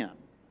know Him.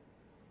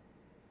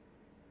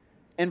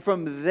 And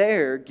from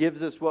there,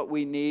 gives us what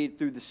we need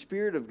through the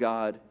Spirit of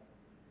God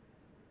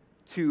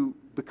to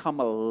become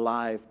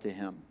alive to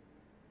Him,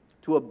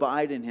 to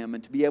abide in Him,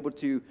 and to be able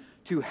to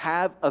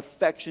have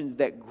affections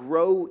that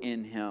grow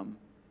in Him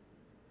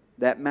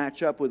that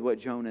match up with what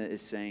Jonah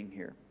is saying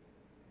here.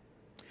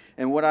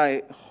 And what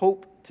I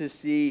hope to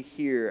see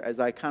here as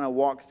I kind of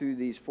walk through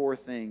these four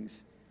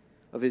things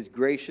of His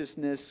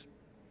graciousness,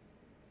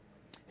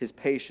 His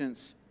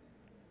patience,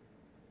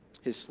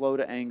 His slow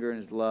to anger, and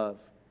His love.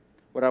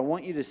 What I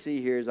want you to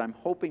see here is I'm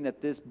hoping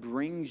that this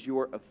brings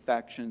your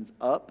affections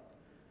up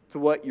to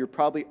what you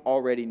probably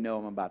already know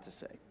I'm about to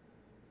say.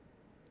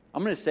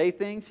 I'm going to say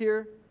things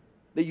here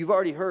that you've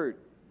already heard.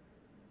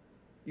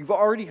 You've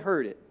already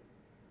heard it.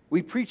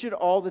 We preach it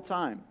all the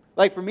time.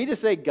 Like for me to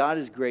say God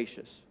is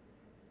gracious,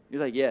 you're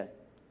like, yeah,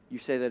 you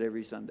say that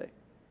every Sunday.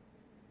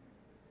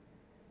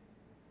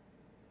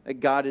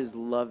 That God is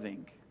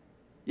loving.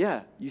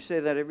 Yeah, you say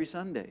that every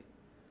Sunday.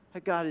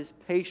 That God is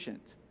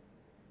patient.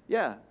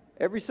 Yeah,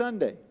 every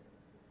Sunday.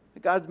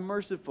 That God's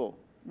merciful.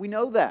 We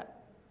know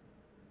that.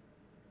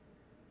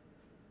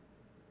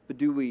 But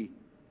do we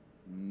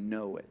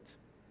know it?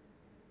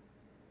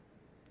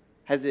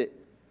 Has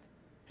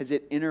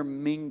it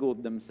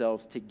intermingled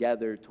themselves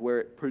together to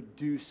where it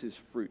produces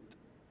fruit?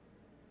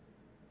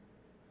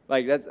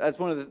 Like that's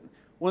one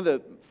of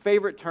the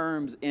favorite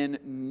terms in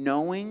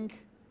knowing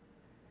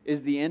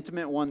is the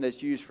intimate one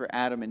that's used for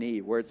Adam and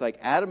Eve, where it's like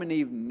Adam and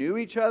Eve knew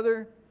each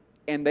other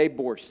and they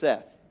bore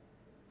Seth.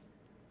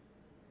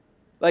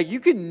 Like you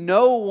can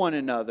know one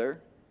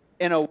another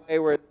in a way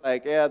where it's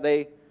like, yeah,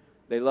 they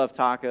love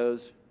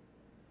tacos.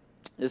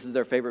 This is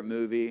their favorite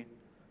movie.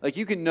 Like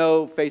you can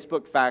know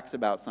Facebook facts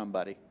about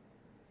somebody.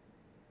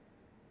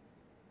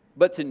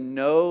 But to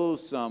know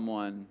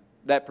someone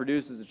that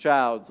produces a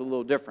child is a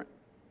little different.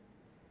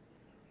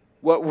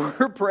 What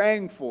we're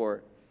praying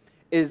for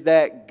is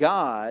that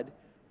God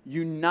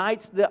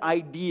unites the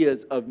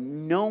ideas of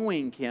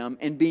knowing Him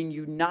and being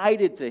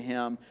united to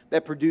Him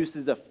that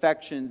produces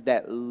affections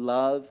that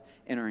love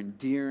and are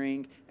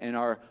endearing and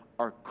are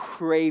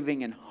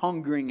craving and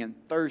hungering and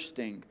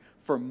thirsting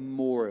for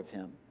more of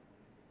Him.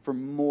 For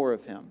more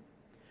of Him.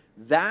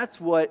 That's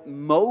what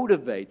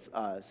motivates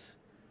us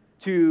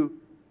to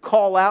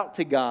call out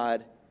to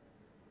God,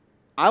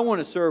 I want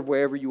to serve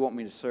wherever you want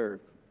me to serve.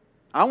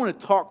 I want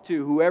to talk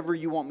to whoever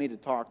you want me to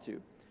talk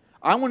to.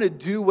 I want to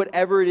do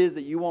whatever it is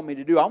that you want me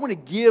to do. I want to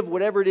give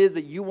whatever it is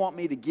that you want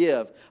me to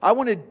give. I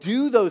want to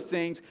do those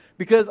things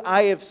because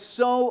I have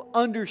so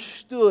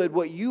understood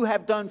what you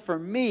have done for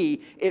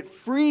me. It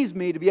frees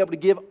me to be able to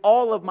give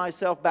all of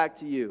myself back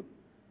to you.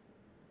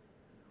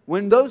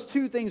 When those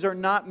two things are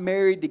not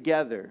married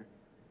together,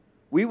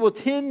 we will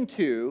tend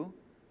to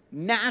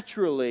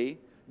naturally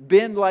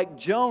bend like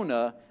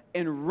Jonah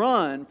and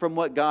run from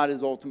what God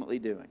is ultimately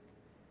doing.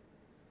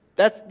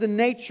 That's the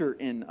nature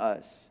in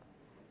us.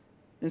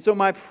 And so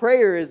my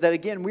prayer is that,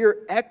 again, we are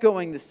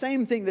echoing the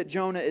same thing that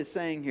Jonah is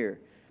saying here.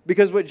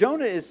 Because what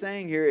Jonah is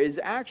saying here is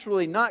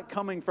actually not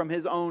coming from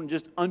his own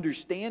just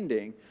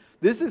understanding.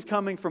 This is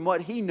coming from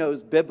what he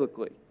knows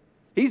biblically.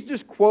 He's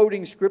just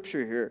quoting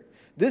Scripture here.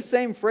 This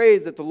same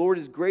phrase that the Lord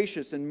is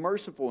gracious and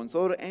merciful and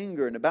slow to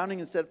anger and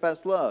abounding in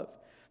steadfast love.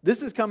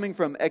 This is coming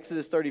from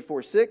Exodus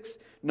 34:6,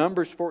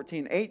 Numbers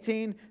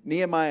 14:18,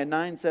 Nehemiah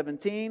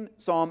 9:17,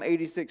 Psalm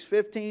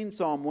 86:15,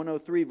 Psalm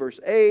 103 verse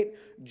 8,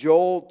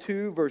 Joel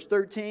 2 verse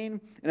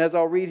 13, and as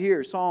I'll read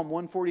here, Psalm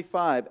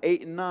 145,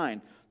 8 and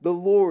 9. The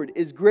Lord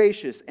is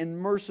gracious and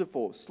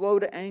merciful, slow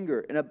to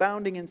anger, and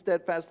abounding in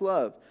steadfast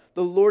love.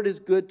 The Lord is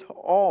good to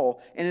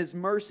all, and His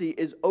mercy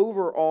is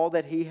over all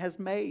that He has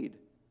made.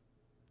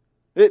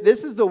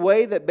 This is the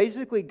way that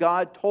basically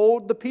God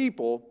told the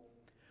people,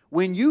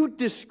 when you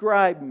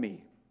describe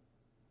me,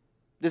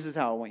 this is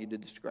how I want you to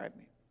describe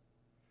me.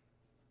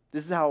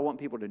 This is how I want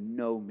people to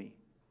know me.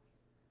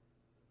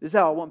 This is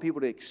how I want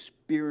people to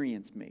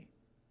experience me.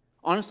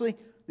 Honestly,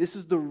 this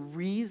is the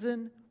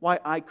reason why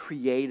I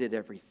created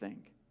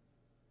everything.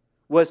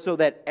 Was so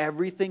that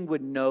everything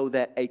would know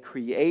that a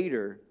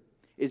creator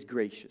is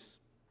gracious.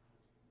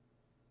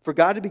 For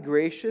God to be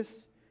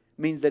gracious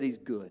means that He's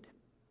good.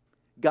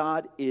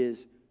 God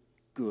is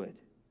good.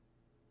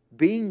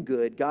 Being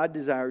good, God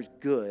desires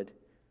good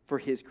for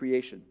His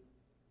creation.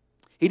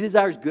 He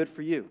desires good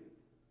for you.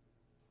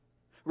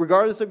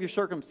 Regardless of your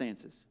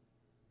circumstances,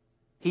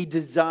 He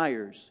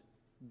desires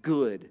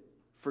good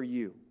for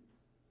you.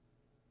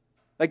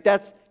 Like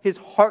that's His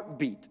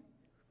heartbeat,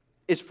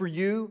 is for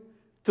you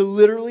to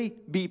literally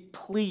be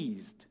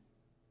pleased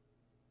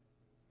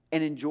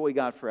and enjoy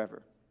God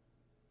forever.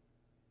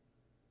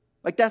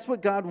 Like that's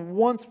what God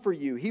wants for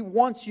you. He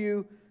wants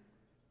you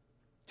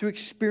to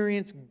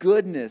experience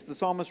goodness. The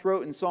psalmist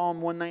wrote in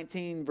Psalm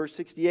 119, verse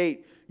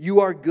 68,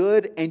 you are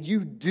good and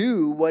you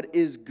do what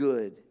is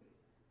good.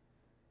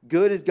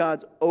 Good is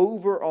God's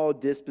overall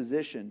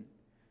disposition.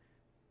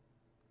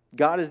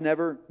 God is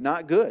never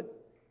not good.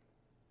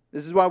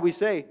 This is why we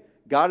say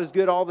God is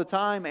good all the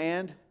time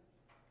and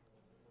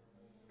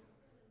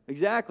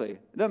exactly.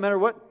 It doesn't matter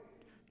what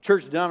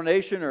church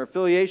denomination or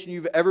affiliation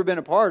you've ever been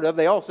a part of,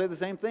 they all say the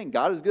same thing.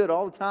 God is good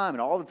all the time,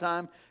 and all the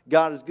time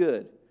God is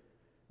good.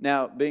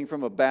 Now, being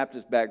from a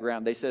Baptist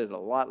background, they said it a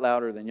lot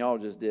louder than y'all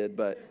just did,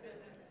 but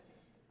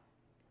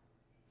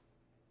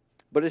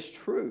it's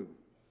true.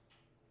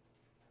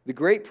 The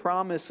great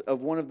promise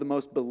of one of the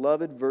most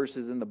beloved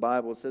verses in the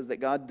Bible says that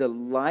God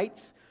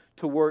delights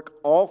to work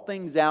all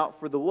things out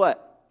for the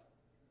what?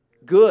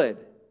 Good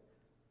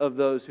of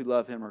those who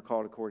love Him, are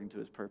called according to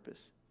His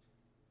purpose.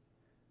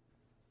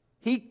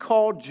 He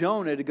called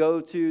Jonah to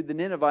go to the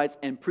Ninevites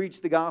and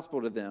preach the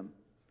gospel to them.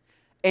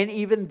 And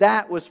even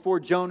that was for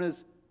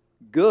Jonah's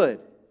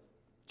good.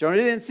 Jonah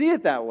didn't see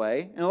it that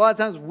way. And a lot of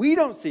times we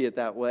don't see it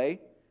that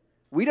way.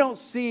 We don't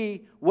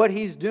see what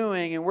He's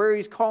doing and where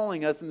He's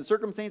calling us and the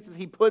circumstances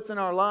He puts in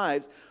our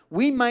lives.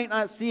 We might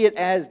not see it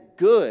as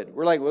good.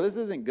 We're like, well, this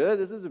isn't good.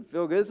 This doesn't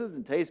feel good. This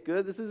doesn't taste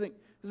good. This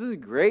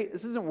isn't great.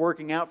 This isn't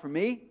working out for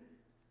me.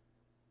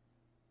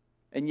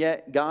 And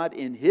yet God,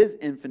 in His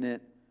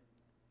infinite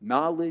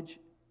knowledge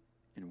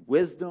and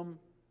wisdom,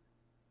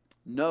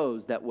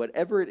 knows that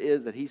whatever it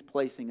is that He's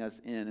placing us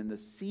in and the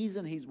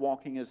season He's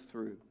walking us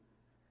through,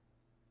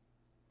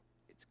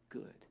 it's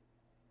good.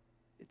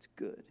 It's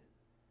good.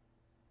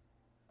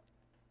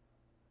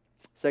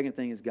 Second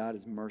thing is God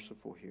is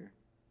merciful here.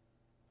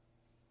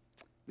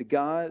 The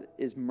God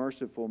is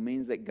merciful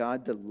means that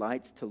God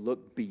delights to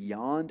look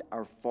beyond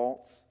our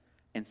faults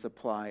and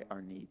supply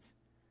our needs.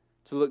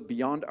 To look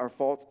beyond our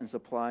faults and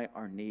supply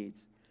our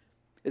needs.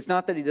 It's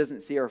not that He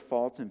doesn't see our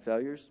faults and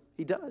failures.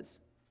 He does.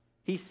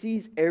 He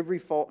sees every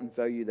fault and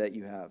failure that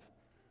you have.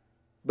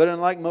 But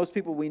unlike most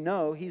people we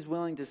know, He's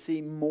willing to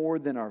see more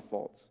than our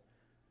faults.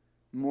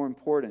 More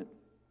important,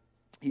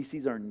 He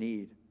sees our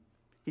need.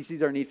 He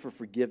sees our need for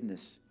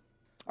forgiveness,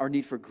 our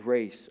need for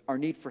grace, our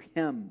need for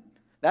Him.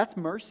 That's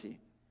mercy.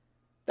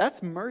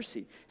 That's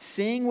mercy.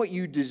 Seeing what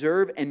you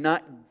deserve and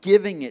not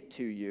giving it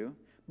to you,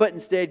 but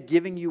instead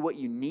giving you what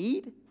you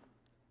need,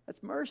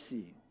 that's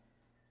mercy.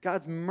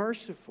 God's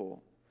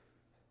merciful.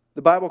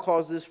 The Bible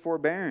calls this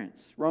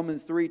forbearance.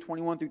 Romans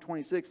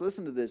 3:21-26.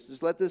 Listen to this.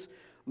 Just let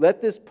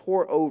this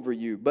pour over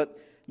you. But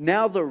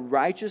now the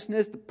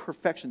righteousness, the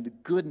perfection, the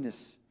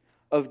goodness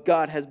of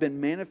God has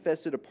been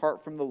manifested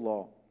apart from the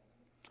law.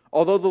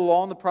 Although the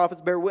law and the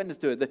prophets bear witness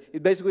to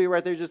it. Basically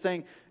right there is just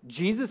saying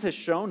Jesus has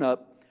shown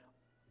up.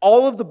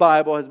 All of the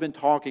Bible has been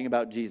talking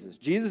about Jesus.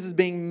 Jesus is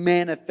being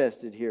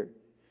manifested here.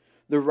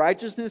 The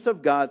righteousness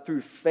of God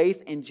through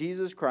faith in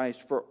Jesus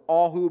Christ for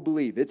all who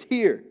believe. It's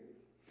here.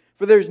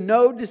 For there's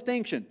no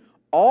distinction.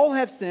 All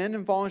have sinned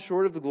and fallen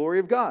short of the glory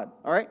of God.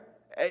 All right?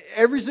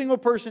 Every single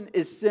person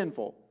is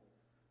sinful.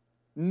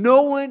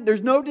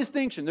 There's no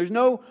distinction. There's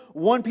no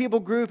one people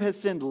group has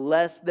sinned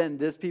less than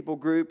this people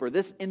group, or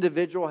this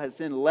individual has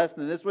sinned less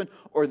than this one,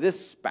 or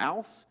this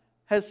spouse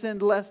has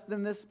sinned less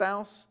than this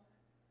spouse.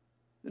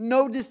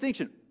 No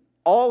distinction.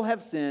 All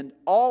have sinned.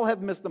 All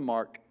have missed the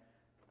mark.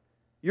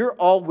 You're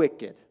all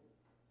wicked.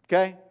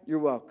 Okay? You're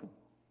welcome.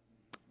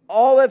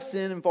 All have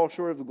sinned and fall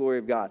short of the glory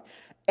of God.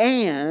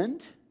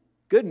 And,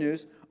 good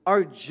news,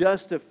 are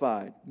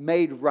justified,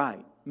 made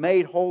right,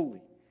 made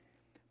holy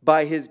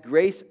by His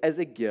grace as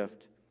a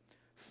gift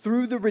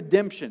through the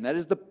redemption, that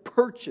is the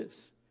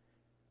purchase,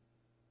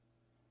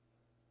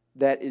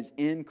 that is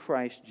in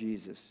Christ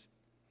Jesus,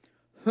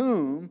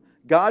 whom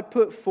God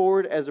put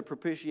forward as a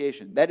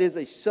propitiation, that is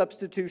a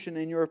substitution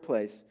in your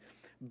place,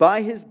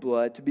 by His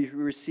blood to be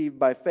received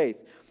by faith.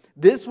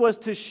 This was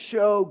to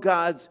show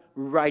God's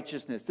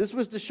righteousness. This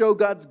was to show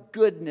God's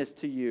goodness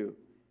to you.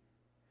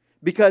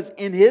 Because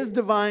in His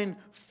divine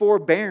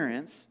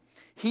forbearance,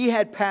 He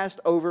had passed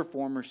over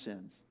former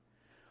sins.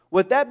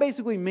 What that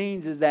basically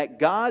means is that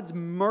God's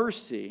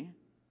mercy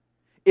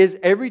is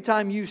every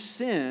time you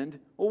sinned,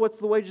 well, what's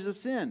the wages of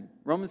sin?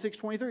 Romans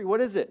 6:23.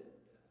 What is it?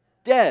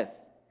 Death.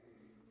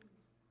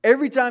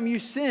 Every time you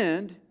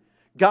sinned,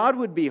 God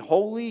would be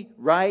holy,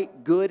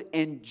 right, good,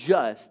 and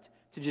just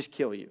to just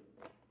kill you.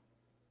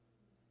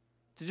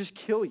 To just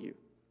kill you.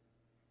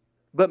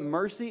 But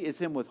mercy is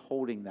Him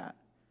withholding that.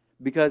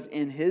 Because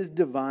in His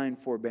divine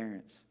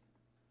forbearance,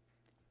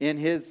 in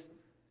His,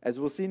 as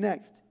we'll see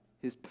next,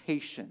 His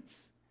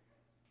patience,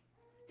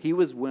 He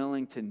was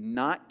willing to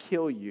not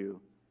kill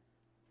you.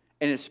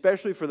 And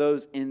especially for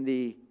those in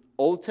the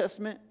Old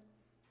Testament,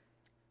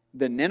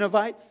 the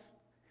Ninevites,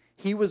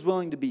 He was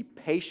willing to be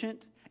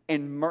patient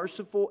and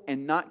merciful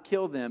and not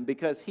kill them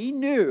because He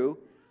knew,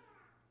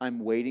 I'm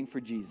waiting for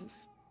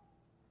Jesus.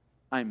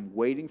 I'm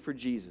waiting for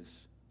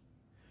Jesus.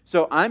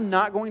 So I'm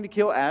not going to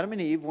kill Adam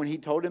and Eve when He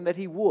told him that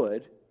He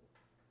would.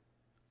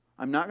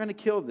 I'm not going to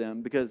kill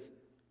them because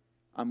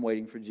I'm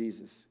waiting for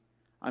Jesus.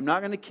 I'm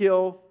not going to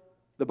kill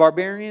the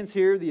barbarians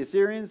here, the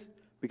Assyrians,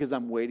 because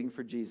I'm waiting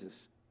for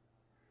Jesus.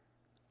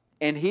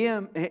 And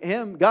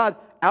God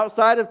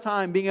outside of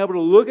time, being able to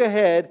look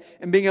ahead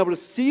and being able to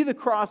see the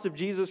cross of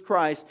Jesus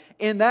Christ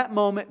in that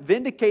moment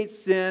vindicates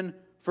sin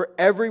for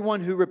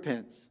everyone who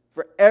repents,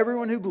 for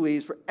everyone who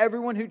believes, for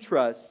everyone who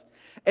trusts.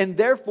 And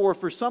therefore,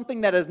 for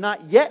something that has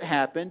not yet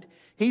happened,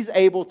 He's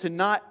able to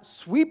not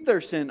sweep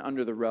their sin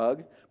under the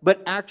rug,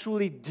 but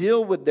actually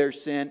deal with their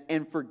sin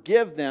and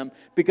forgive them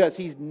because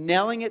He's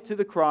nailing it to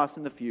the cross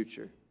in the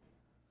future.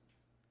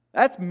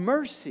 That's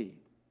mercy.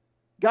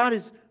 God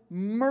is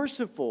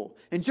merciful.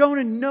 And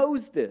Jonah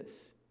knows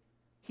this.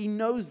 He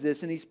knows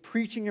this, and he's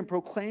preaching and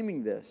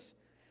proclaiming this.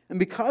 And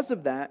because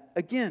of that,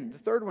 again, the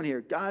third one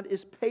here, God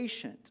is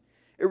patient.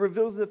 It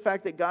reveals the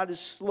fact that God is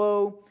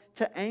slow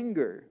to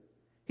anger.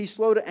 He's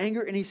slow to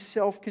anger and He's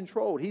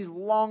self-controlled. He's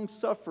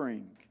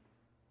long-suffering.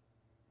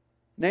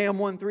 Nahum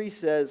 1:3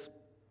 says,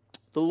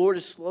 the Lord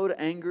is slow to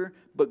anger,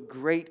 but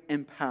great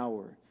in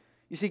power.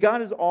 You see,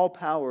 God is all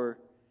power,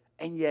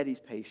 and yet He's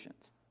patient.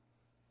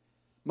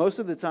 Most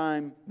of the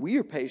time, we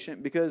are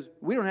patient because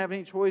we don't have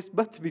any choice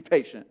but to be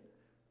patient.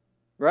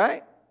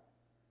 Right?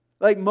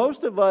 Like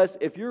most of us,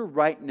 if you're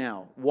right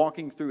now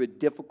walking through a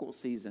difficult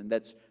season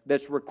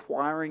that's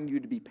requiring you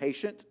to be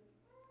patient,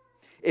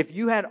 if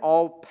you had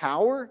all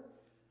power,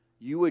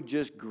 you would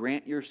just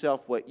grant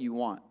yourself what you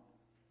want.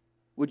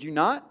 Would you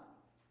not?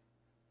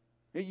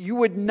 You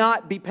would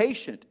not be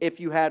patient if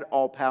you had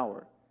all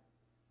power.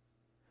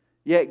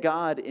 Yet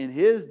God, in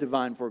His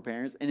divine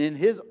forbearance and in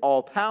His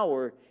all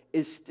power,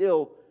 is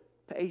still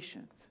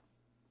patient.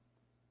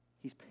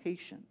 He's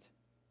patient.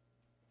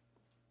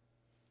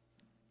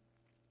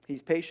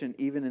 He's patient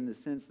even in the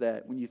sense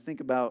that when you think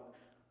about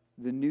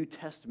the New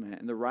Testament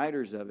and the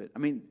writers of it, I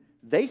mean,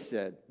 they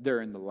said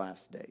they're in the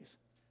last days.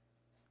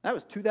 That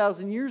was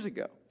 2,000 years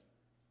ago.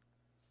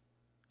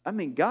 I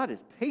mean, God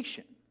is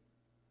patient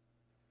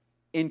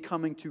in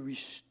coming to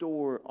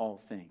restore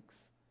all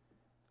things.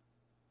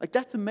 Like,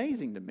 that's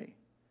amazing to me.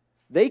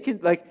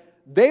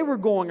 They were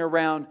going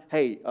around,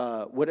 hey,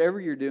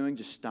 whatever you're doing,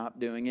 just stop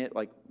doing it.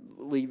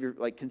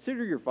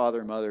 Consider your father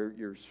and mother,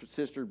 your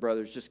sister,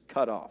 brothers, just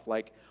cut off.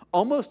 Like,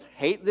 almost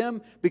hate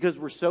them because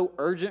we're so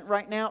urgent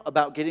right now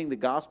about getting the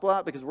gospel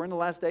out because we're in the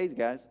last days,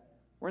 guys.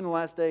 We're in the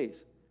last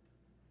days.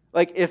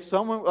 Like, if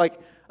someone,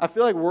 I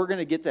feel like we're going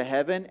to get to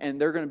heaven and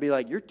they're going to be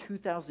like, you're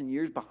 2,000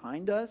 years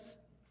behind us?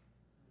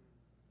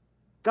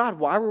 God,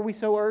 why were we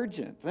so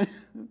urgent?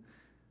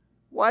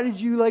 Why did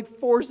you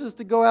force us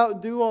to go out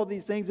and do all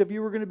these things if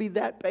you were going to be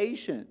that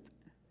patient?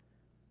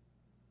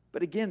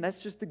 But again,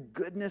 that's just the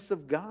goodness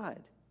of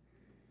God.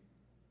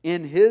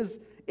 In His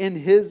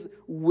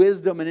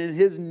wisdom and in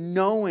His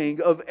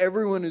knowing of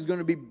everyone who's going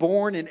to be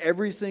born in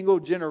every single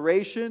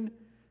generation,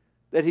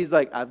 that He's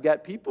like, I've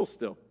got people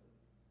still.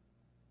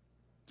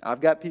 I've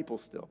got people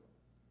still.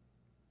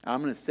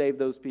 I'm going to save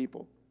those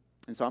people.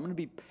 And so I'm going to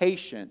be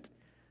patient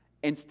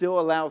and still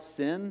allow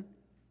sin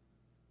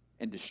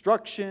and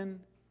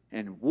destruction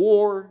and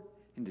war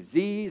and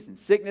disease and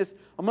sickness.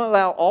 I'm going to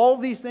allow all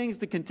these things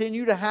to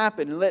continue to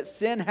happen and let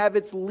sin have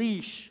its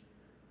leash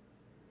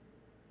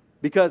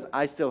because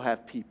I still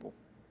have people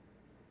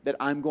that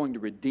I'm going to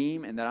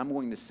redeem and that I'm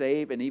going to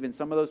save. And even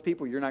some of those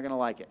people, you're not going to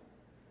like it.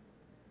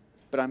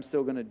 But I'm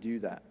still going to do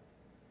that.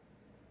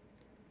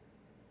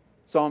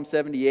 Psalm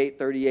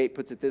 78:38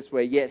 puts it this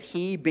way, yet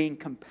He, being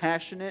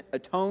compassionate,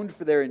 atoned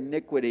for their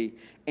iniquity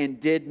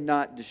and did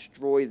not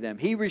destroy them.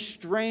 He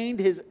restrained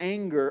His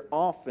anger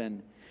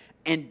often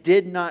and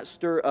did not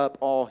stir up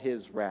all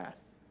His wrath.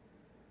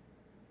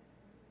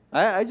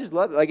 I just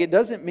love it. It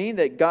doesn't mean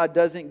that God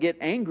doesn't get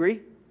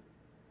angry.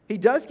 He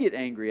does get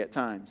angry at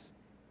times.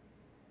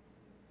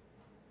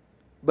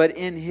 But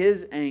in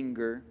His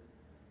anger,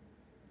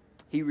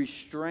 He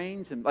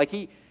restrains Him.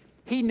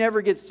 He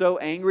never gets so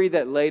angry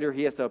that later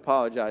He has to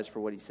apologize for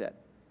what He said.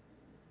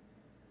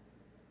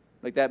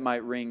 That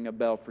might ring a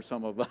bell for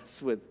some of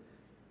us with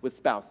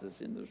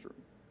spouses in this room.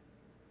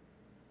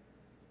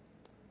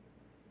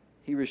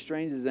 He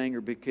restrains His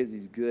anger because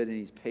He's good and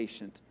He's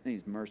patient and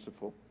He's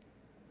merciful.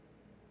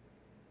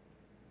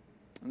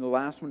 And the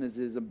last one is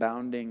His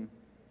abounding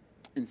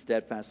in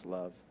steadfast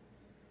love.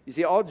 You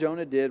see, all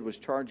Jonah did was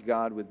charge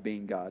God with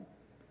being God.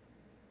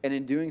 And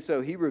in doing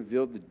so, he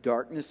revealed the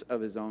darkness of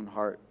his own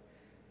heart.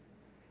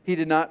 He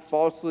did not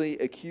falsely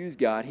accuse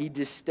God. He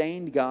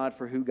disdained God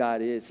for who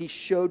God is. He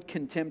showed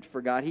contempt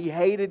for God. He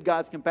hated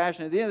God's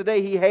compassion. At the end of the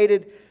day, he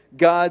hated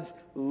God's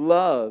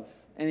love.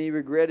 And he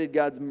regretted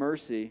God's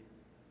mercy.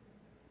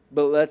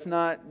 But let's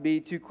not be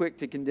too quick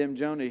to condemn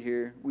Jonah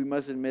here. We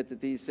must admit that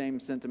these same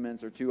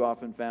sentiments are too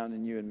often found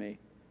in you and me.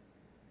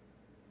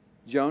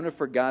 Jonah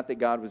forgot that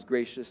God was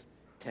gracious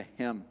to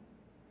him.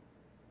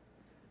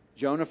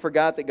 Jonah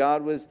forgot that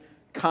God was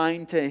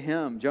kind to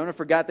him. Jonah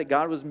forgot that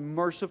God was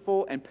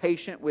merciful and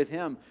patient with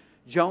him.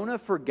 Jonah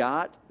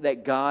forgot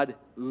that God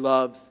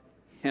loves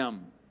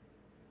him.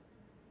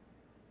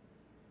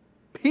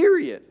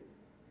 Period.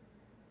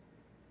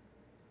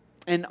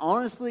 And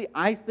honestly,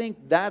 I think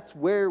that's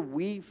where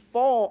we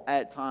fall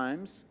at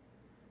times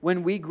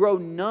when we grow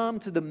numb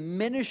to the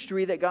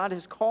ministry that God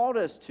has called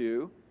us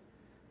to.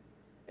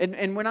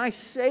 And when I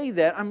say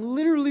that, I'm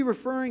literally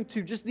referring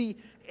to just the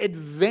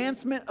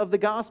advancement of the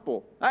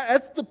gospel.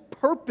 That's the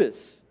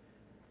purpose.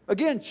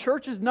 Again,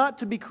 church is not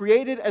to be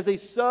created as a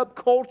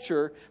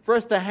subculture for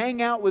us to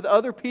hang out with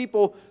other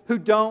people who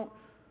don't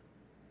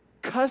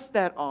cuss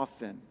that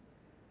often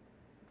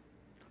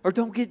or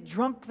don't get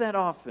drunk that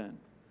often.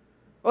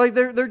 Like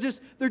they're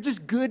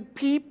just good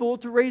people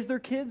to raise their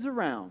kids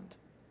around.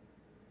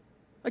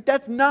 Like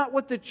that's not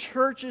what the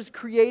church is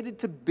created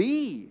to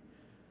be.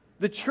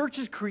 The church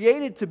is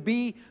created to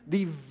be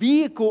the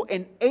vehicle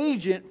and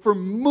agent for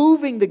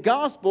moving the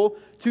gospel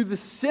to the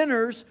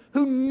sinners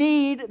who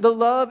need the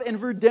love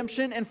and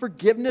redemption and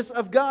forgiveness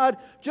of God,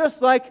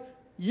 just like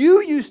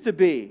you used to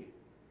be.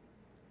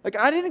 Like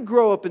I didn't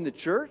grow up in the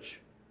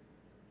church.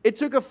 It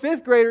took a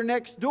fifth grader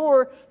next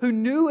door who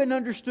knew and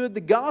understood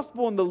the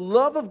gospel and the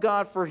love of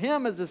God for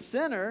him as a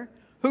sinner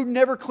who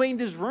never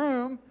cleaned his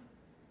room.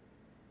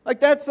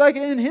 Like that's like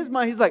in his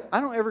mind, he's like,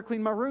 I don't ever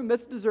clean my room.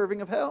 That's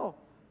deserving of hell.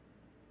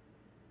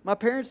 My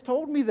parents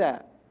told me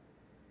that.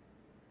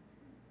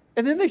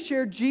 And then they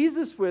shared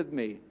Jesus with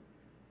me.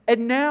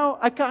 And now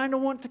I kind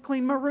of want to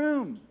clean my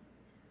room.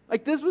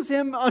 Like this was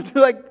him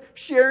like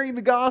sharing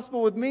the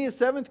gospel with me, a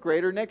seventh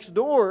grader next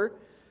door.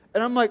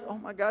 And I'm like, oh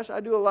my gosh,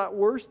 I do a lot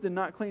worse than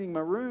not cleaning my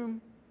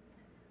room.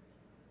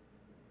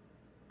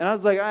 And I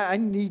was like, I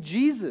need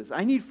Jesus.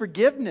 I need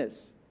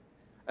forgiveness.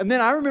 And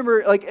then I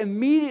remember like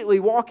immediately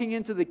walking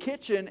into the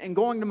kitchen and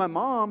going to my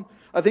mom.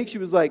 I think she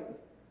was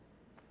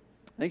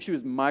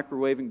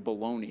microwaving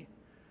bologna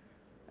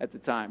at the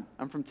time.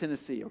 I'm from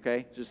Tennessee,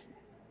 okay?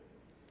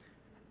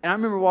 And I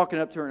remember walking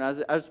up to her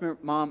and I just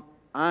remember, Mom,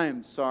 I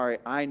am sorry.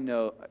 I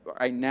now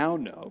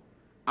know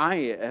I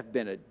have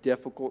been a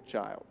difficult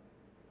child.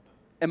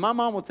 And my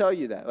mom will tell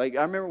you that. Like,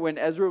 I remember when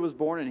Ezra was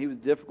born and he was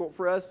difficult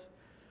for us,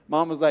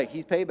 Mom was like,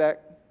 he's payback.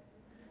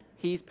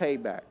 He's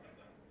payback.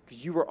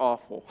 Because you were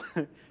awful.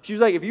 She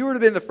was like, if you would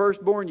have been the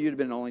firstborn, you'd have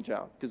been the only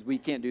child. Because we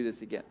can't do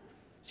this again.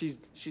 She's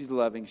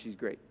loving. She's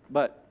great.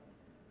 But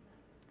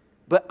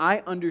I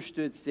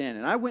understood sin.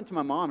 And I went to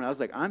my mom and I was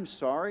like, I'm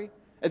sorry.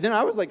 And then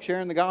I was like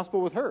sharing the gospel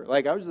with her.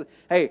 Like, I was like,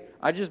 hey,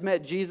 I just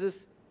met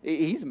Jesus.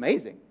 He's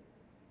amazing.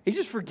 He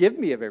just forgave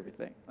me of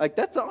everything. Like,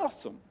 that's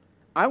awesome.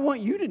 I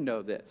want you to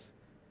know this.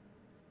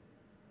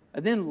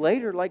 And then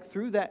later, like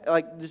through that,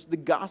 like just the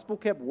gospel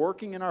kept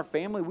working in our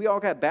family. We all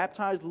got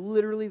baptized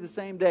literally the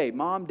same day.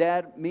 Mom,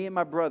 Dad, me, and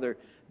my brother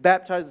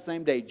baptized the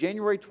same day.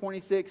 January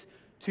 26,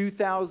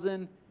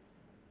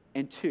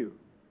 2002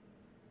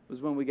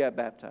 was when we got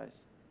baptized.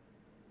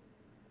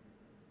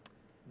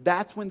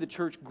 That's when the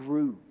church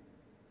grew.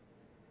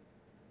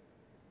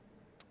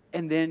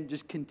 And then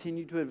just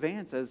continued to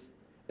advance as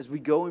we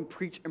go and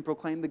preach and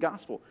proclaim the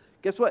gospel.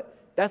 Guess what?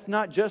 That's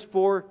not just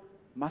for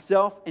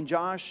myself and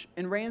Josh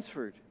and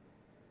Ransford.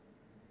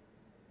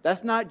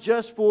 That's not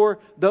just for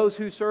those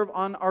who serve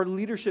on our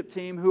leadership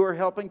team who are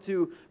helping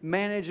to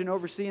manage and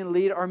oversee and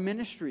lead our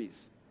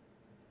ministries.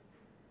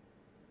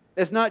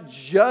 It's not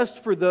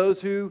just for those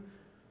who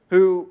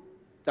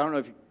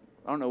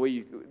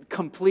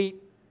complete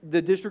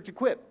the district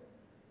equip.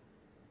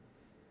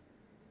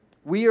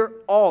 We are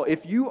all,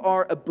 if you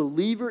are a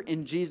believer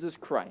in Jesus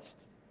Christ,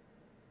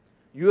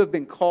 you have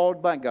been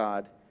called by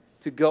God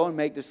to go and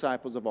make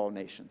disciples of all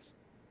nations.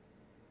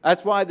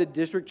 That's why the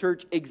district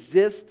church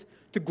exists,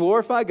 to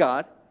glorify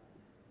God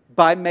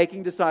by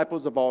making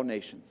disciples of all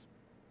nations.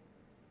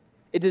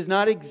 It does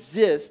not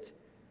exist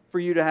for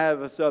you to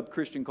have a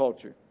sub-Christian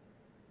culture.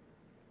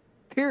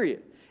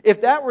 Period. If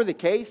that were the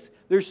case,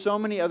 there's so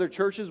many other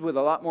churches with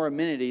a lot more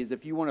amenities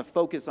if you want to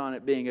focus on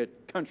it being a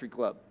country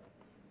club.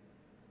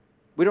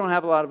 We don't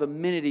have a lot of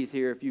amenities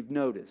here if you've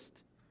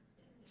noticed.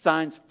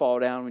 Signs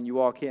fall down when you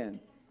walk in.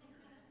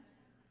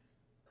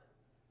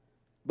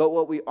 But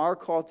what we are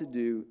called to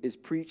do is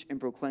preach and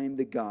proclaim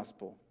the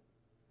gospel.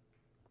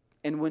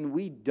 And when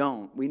we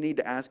don't, we need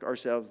to ask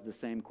ourselves the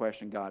same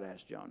question God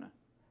asked Jonah.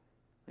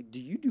 Like, do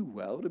you do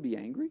well to be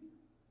angry?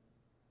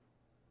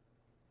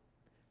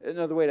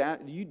 Another way to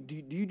ask, do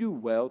you do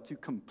well to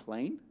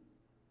complain?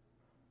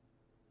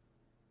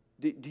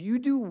 Do you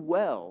do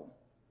well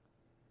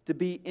to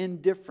be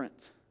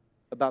indifferent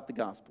about the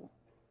gospel?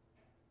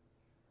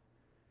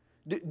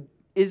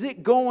 Is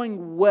it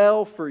going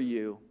well for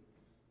you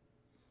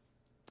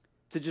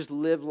to just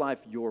live life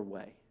your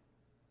way?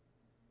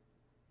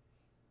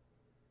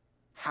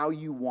 How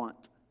you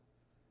want,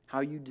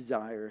 how you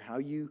desire, how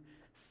you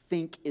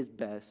think is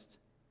best.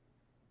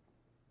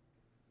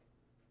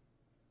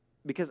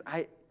 Because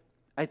I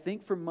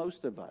think for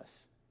most of us,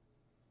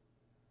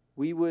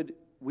 we would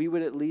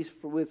at least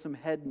with some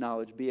head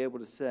knowledge be able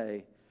to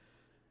say,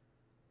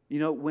 you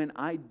know, when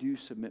I do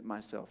submit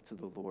myself to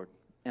the Lord,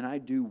 and I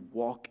do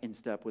walk in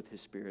step with His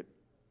Spirit,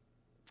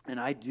 and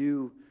I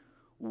do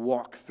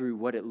walk through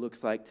what it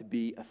looks like to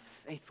be a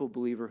faithful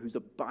believer who's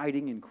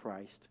abiding in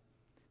Christ,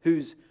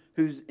 who's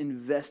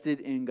invested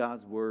in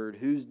God's Word,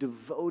 who's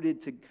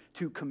devoted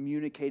to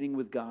communicating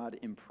with God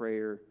in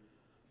prayer,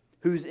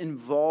 who's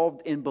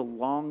involved in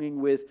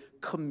belonging with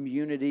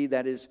community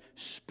that is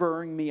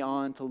spurring me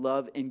on to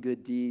love and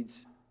good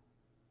deeds.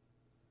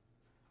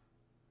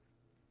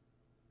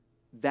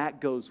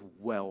 that goes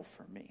well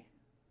for me.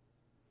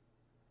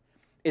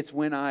 It's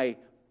when I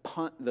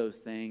punt those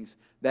things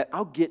that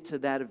I'll get to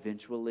that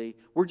eventually.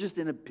 We're just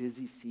in a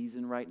busy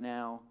season right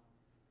now.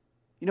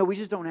 You know, we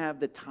just don't have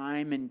the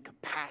time and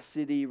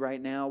capacity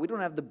right now. We don't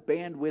have the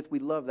bandwidth. We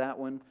love that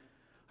one.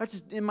 I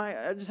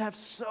just have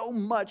so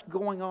much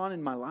going on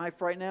in my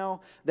life right now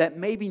that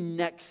maybe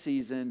next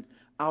season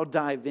I'll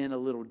dive in a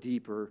little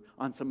deeper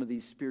on some of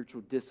these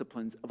spiritual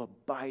disciplines of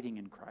abiding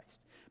in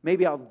Christ.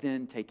 Maybe I'll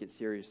then take it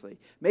seriously.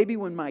 Maybe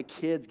when my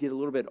kids get a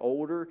little bit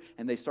older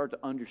and they start to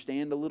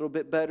understand a little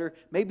bit better,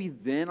 maybe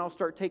then I'll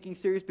start taking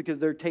serious because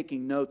they're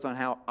taking notes on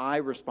how I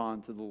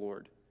respond to the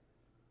Lord.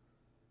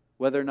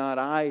 Whether or not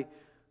I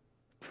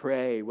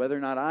pray, whether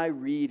or not I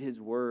read His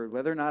Word,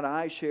 whether or not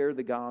I share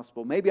the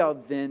gospel, maybe I'll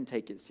then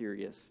take it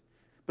serious.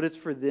 But it's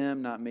for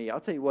them, not me. I'll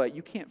tell you what,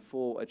 you can't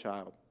fool a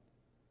child.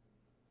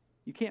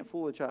 You can't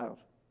fool a child.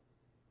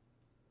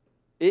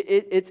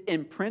 It's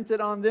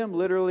imprinted on them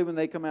literally when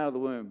they come out of the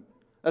womb.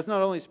 That's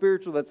not only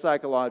spiritual, that's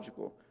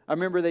psychological. I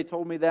remember they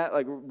told me that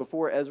like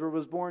before Ezra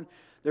was born.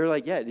 They're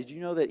like, yeah, did you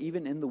know that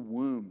even in the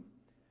womb,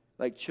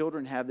 like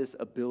children have this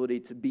ability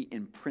to be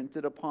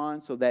imprinted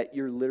upon so that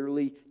you're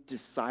literally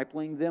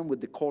discipling them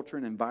with the culture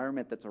and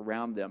environment that's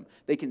around them.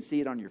 They can see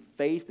it on your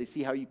face. They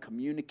see how you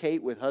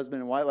communicate with husband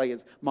and wife, like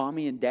it's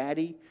mommy and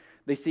daddy.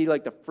 They see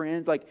like the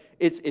friends, like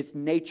it's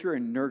nature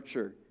and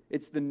nurture.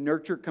 It's the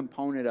nurture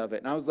component of it.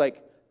 And I was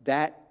like,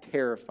 that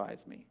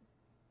terrifies me.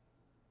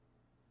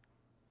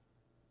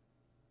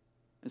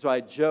 And so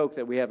I joke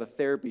that we have a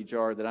therapy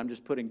jar that I'm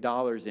just putting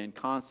dollars in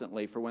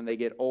constantly for when they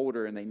get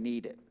older and they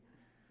need it.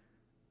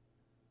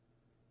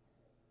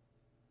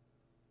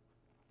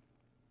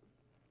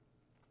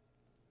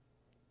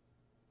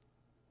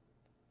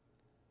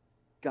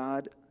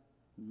 God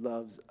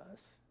loves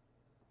us.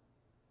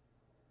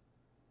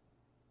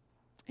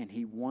 And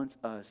He wants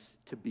us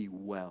to be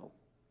well.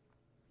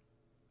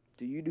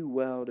 Do you do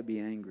well to be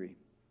angry?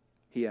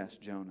 He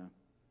asked Jonah.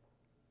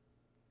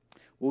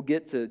 We'll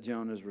get to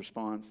Jonah's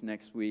response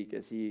next week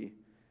as he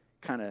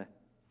kind of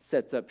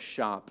sets up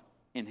shop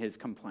in his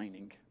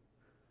complaining.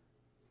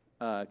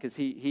 Because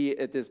he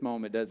at this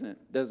moment doesn't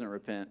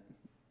repent.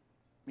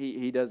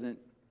 He doesn't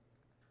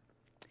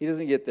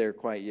get there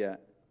quite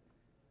yet.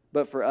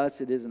 But for us,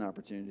 it is an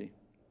opportunity.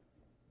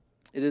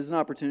 It is an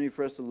opportunity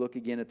for us to look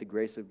again at the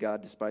grace of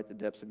God despite the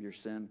depths of your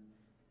sin.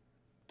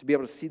 To be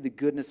able to see the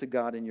goodness of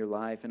God in your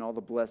life and all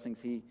the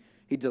blessings He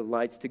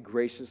delights to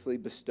graciously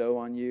bestow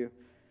on you,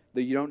 though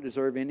you don't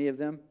deserve any of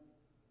them.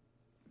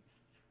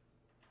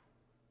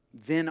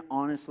 Then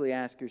honestly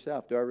ask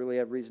yourself, do I really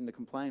have reason to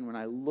complain when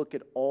I look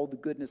at all the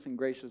goodness and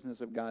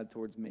graciousness of God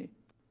towards me?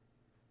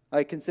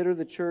 I consider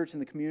the church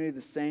and the community of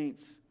the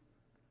saints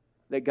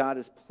that God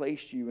has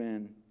placed you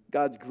in.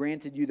 God's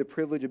granted you the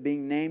privilege of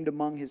being named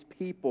among His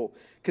people.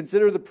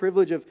 Consider the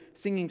privilege of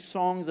singing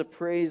songs of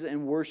praise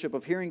and worship,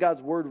 of hearing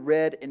God's word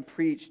read and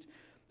preached,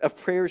 of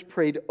prayers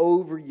prayed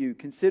over you.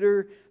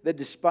 Consider that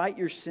despite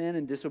your sin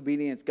and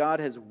disobedience, God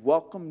has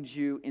welcomed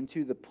you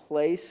into the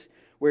place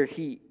where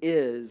He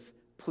is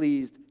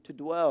pleased to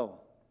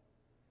dwell.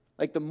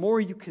 Like the more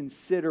you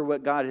consider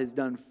what God has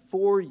done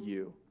for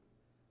you,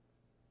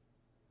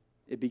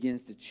 it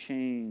begins to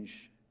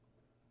change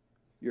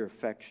your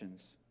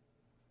affections.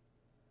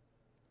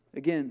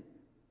 Again,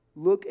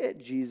 look at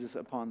Jesus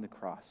upon the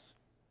cross.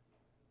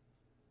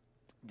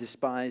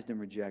 Despised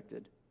and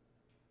rejected.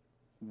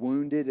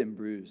 Wounded and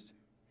bruised.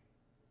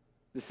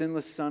 The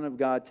sinless Son of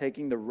God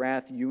taking the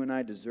wrath you and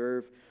I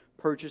deserve,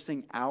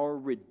 purchasing our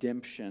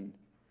redemption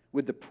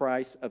with the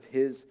price of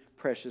His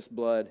precious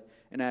blood.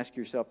 And ask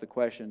yourself the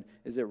question,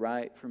 is it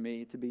right for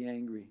me to be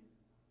angry?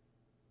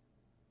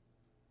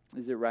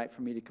 Is it right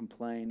for me to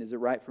complain? Is it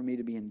right for me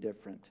to be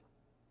indifferent?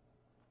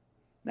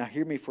 Now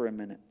hear me for a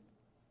minute.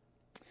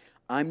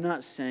 I'm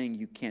not saying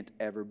you can't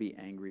ever be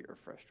angry or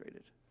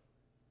frustrated.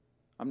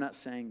 I'm not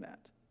saying that.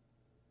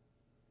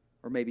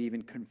 Or maybe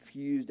even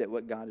confused at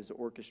what God is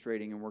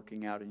orchestrating and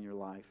working out in your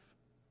life.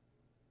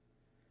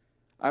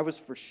 I was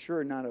for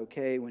sure not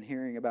okay when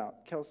hearing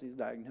about Kelsey's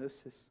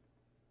diagnosis.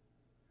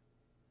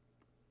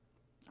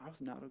 I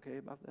was not okay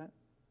about that.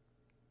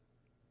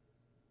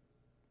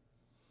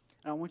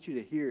 And I want you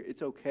to hear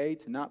it's okay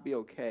to not be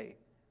okay.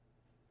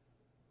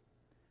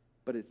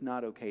 But it's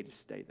not okay to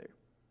stay there.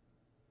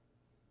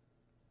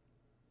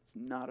 It's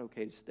not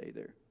okay to stay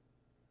there.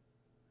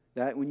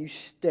 That when you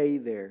stay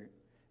there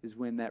is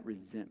when that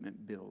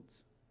resentment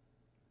builds.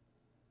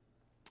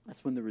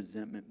 That's when the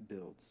resentment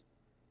builds.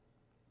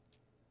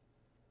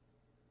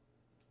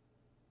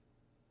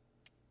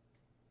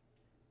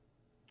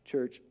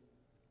 Church,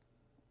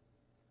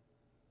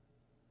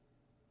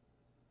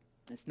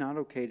 it's not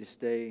okay to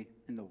stay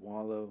in the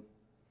wallow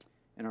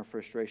in our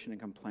frustration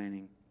and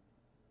complaining.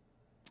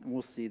 And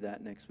we'll see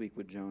that next week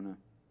with Jonah.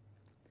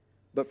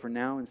 But for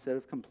now, instead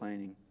of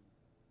complaining,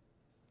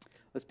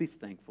 let's be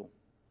thankful.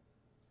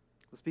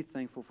 Let's be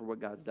thankful for what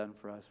God's done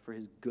for us, for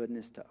His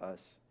goodness to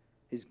us,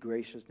 His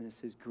graciousness,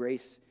 His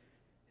grace,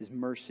 His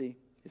mercy,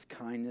 His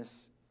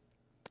kindness,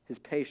 His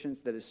patience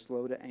that is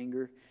slow to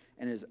anger,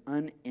 and His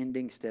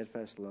unending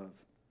steadfast love.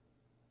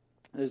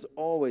 that is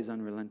always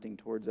unrelenting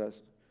towards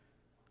us,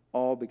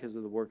 all because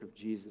of the work of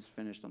Jesus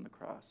finished on the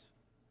cross.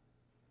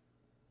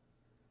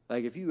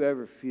 Like, if you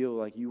ever feel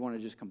like you want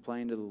to just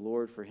complain to the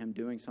Lord for him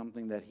doing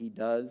something that he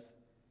does,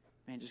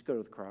 man, just go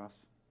to the cross.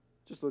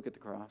 Just look at the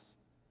cross.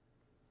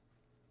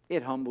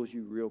 It humbles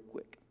you real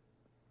quick.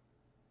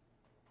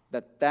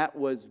 That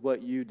was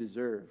what you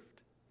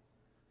deserved.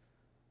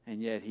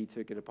 And yet he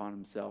took it upon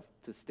himself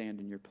to stand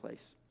in your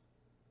place.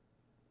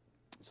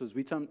 So as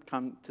we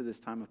come to this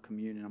time of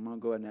communion, I'm going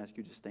to go ahead and ask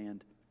you to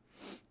stand.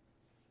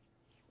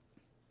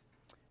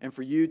 And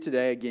for you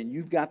today, again,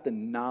 you've got the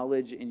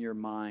knowledge in your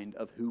mind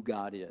of who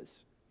God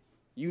is.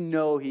 You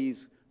know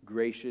he's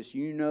gracious.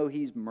 You know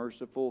he's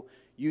merciful.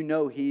 You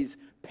know he's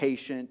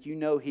patient. You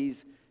know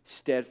he's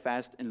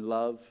steadfast in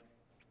love.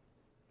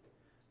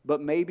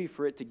 But maybe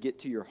for it to get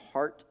to your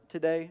heart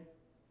today,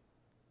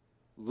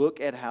 look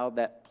at how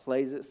that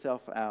plays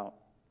itself out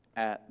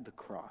at the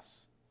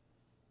cross.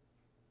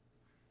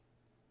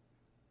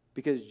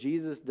 Because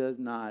Jesus does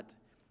not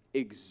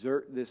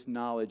exert this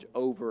knowledge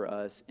over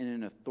us in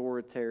an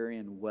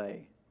authoritarian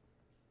way.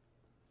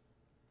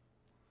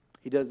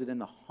 He does it in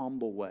the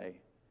humble way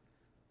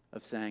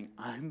of saying,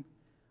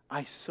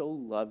 I so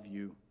love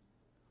you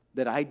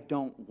that I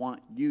don't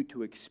want you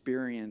to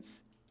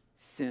experience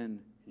sin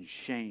and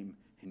shame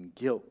and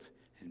guilt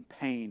and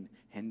pain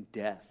and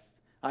death.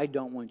 I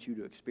don't want you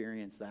to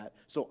experience that.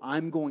 So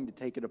I'm going to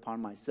take it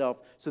upon myself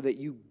so that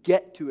you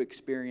get to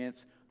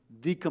experience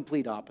the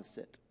complete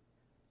opposite.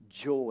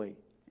 Joy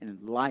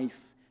and life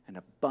and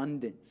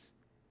abundance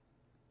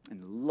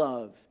and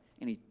love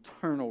and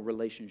eternal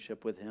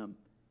relationship with him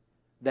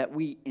that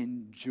we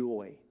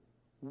enjoy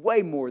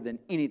way more than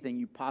anything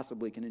you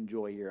possibly can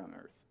enjoy here on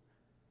earth.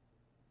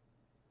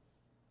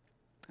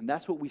 And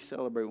that's what we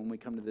celebrate when we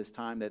come to this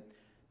time,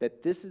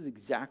 that this is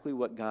exactly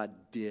what God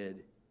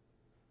did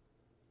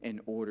in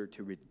order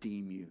to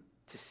redeem you,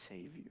 to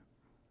save you.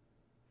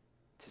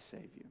 To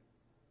save you.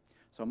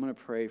 So I'm going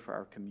to pray for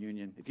our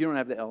communion. If you don't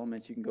have the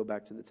elements, you can go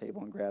back to the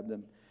table and grab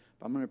them.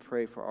 But I'm going to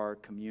pray for our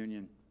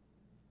communion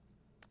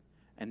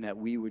and that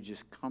we would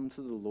just come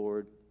to the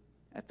Lord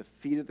at the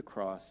feet of the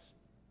cross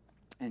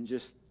and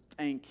just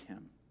thank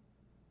him.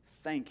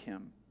 Thank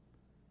him.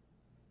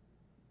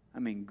 I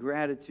mean,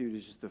 gratitude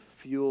is just the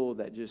fuel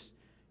that just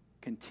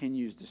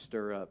continues to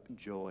stir up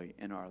joy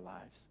in our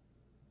lives.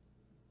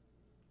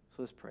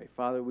 So let's pray.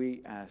 Father,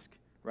 we ask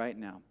right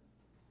now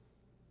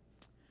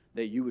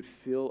that you would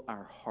fill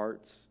our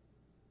hearts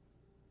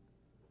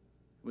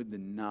with the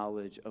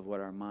knowledge of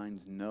what our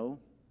minds know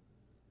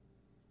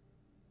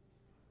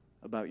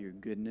about your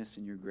goodness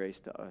and your grace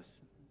to us.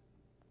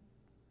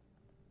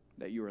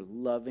 That you are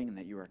loving and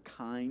that you are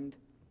kind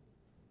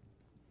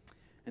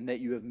and that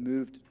you have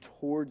moved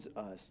towards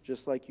us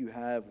just like you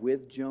have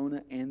with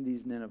Jonah and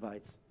these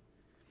Ninevites.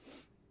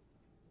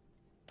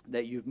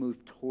 That you've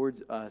moved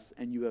towards us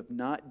and you have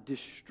not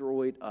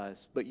destroyed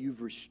us, but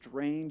you've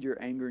restrained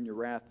your anger and your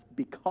wrath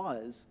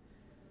because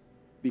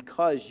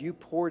you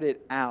poured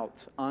it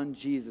out on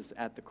Jesus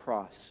at the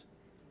cross.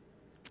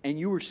 And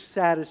you were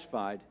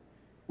satisfied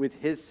with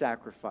his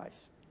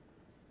sacrifice.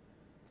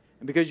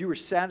 And because you were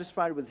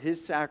satisfied with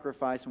his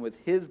sacrifice and with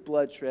his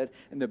bloodshed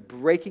and the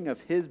breaking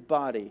of his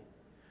body,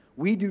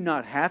 we do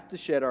not have to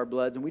shed our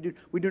bloods and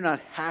we do not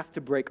have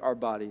to break our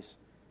bodies.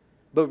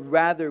 But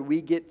rather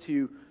we get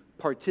to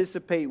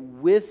participate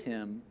with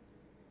him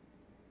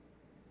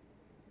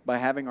by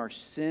having our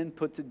sin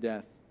put to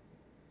death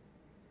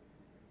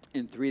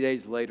and 3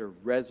 days later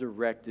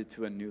resurrected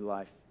to a new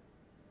life.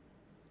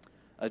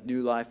 A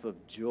new life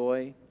of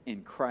joy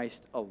in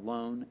Christ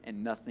alone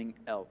and nothing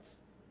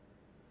else.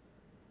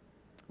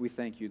 We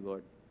thank you,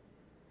 Lord.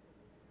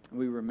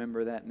 We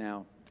remember that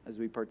now as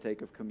we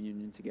partake of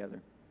communion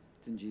together.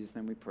 It's in Jesus'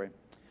 name we pray.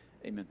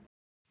 Amen.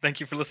 Thank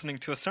you for listening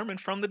to a sermon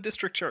from the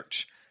District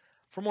Church.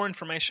 For more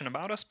information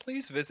about us,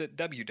 please visit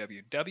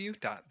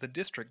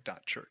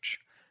www.thedistrict.church.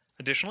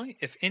 Additionally,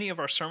 if any of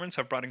our sermons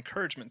have brought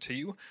encouragement to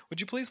you,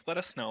 would you please let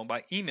us know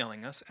by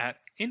emailing us at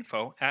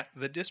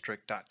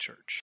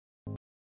info@thedistrict.church.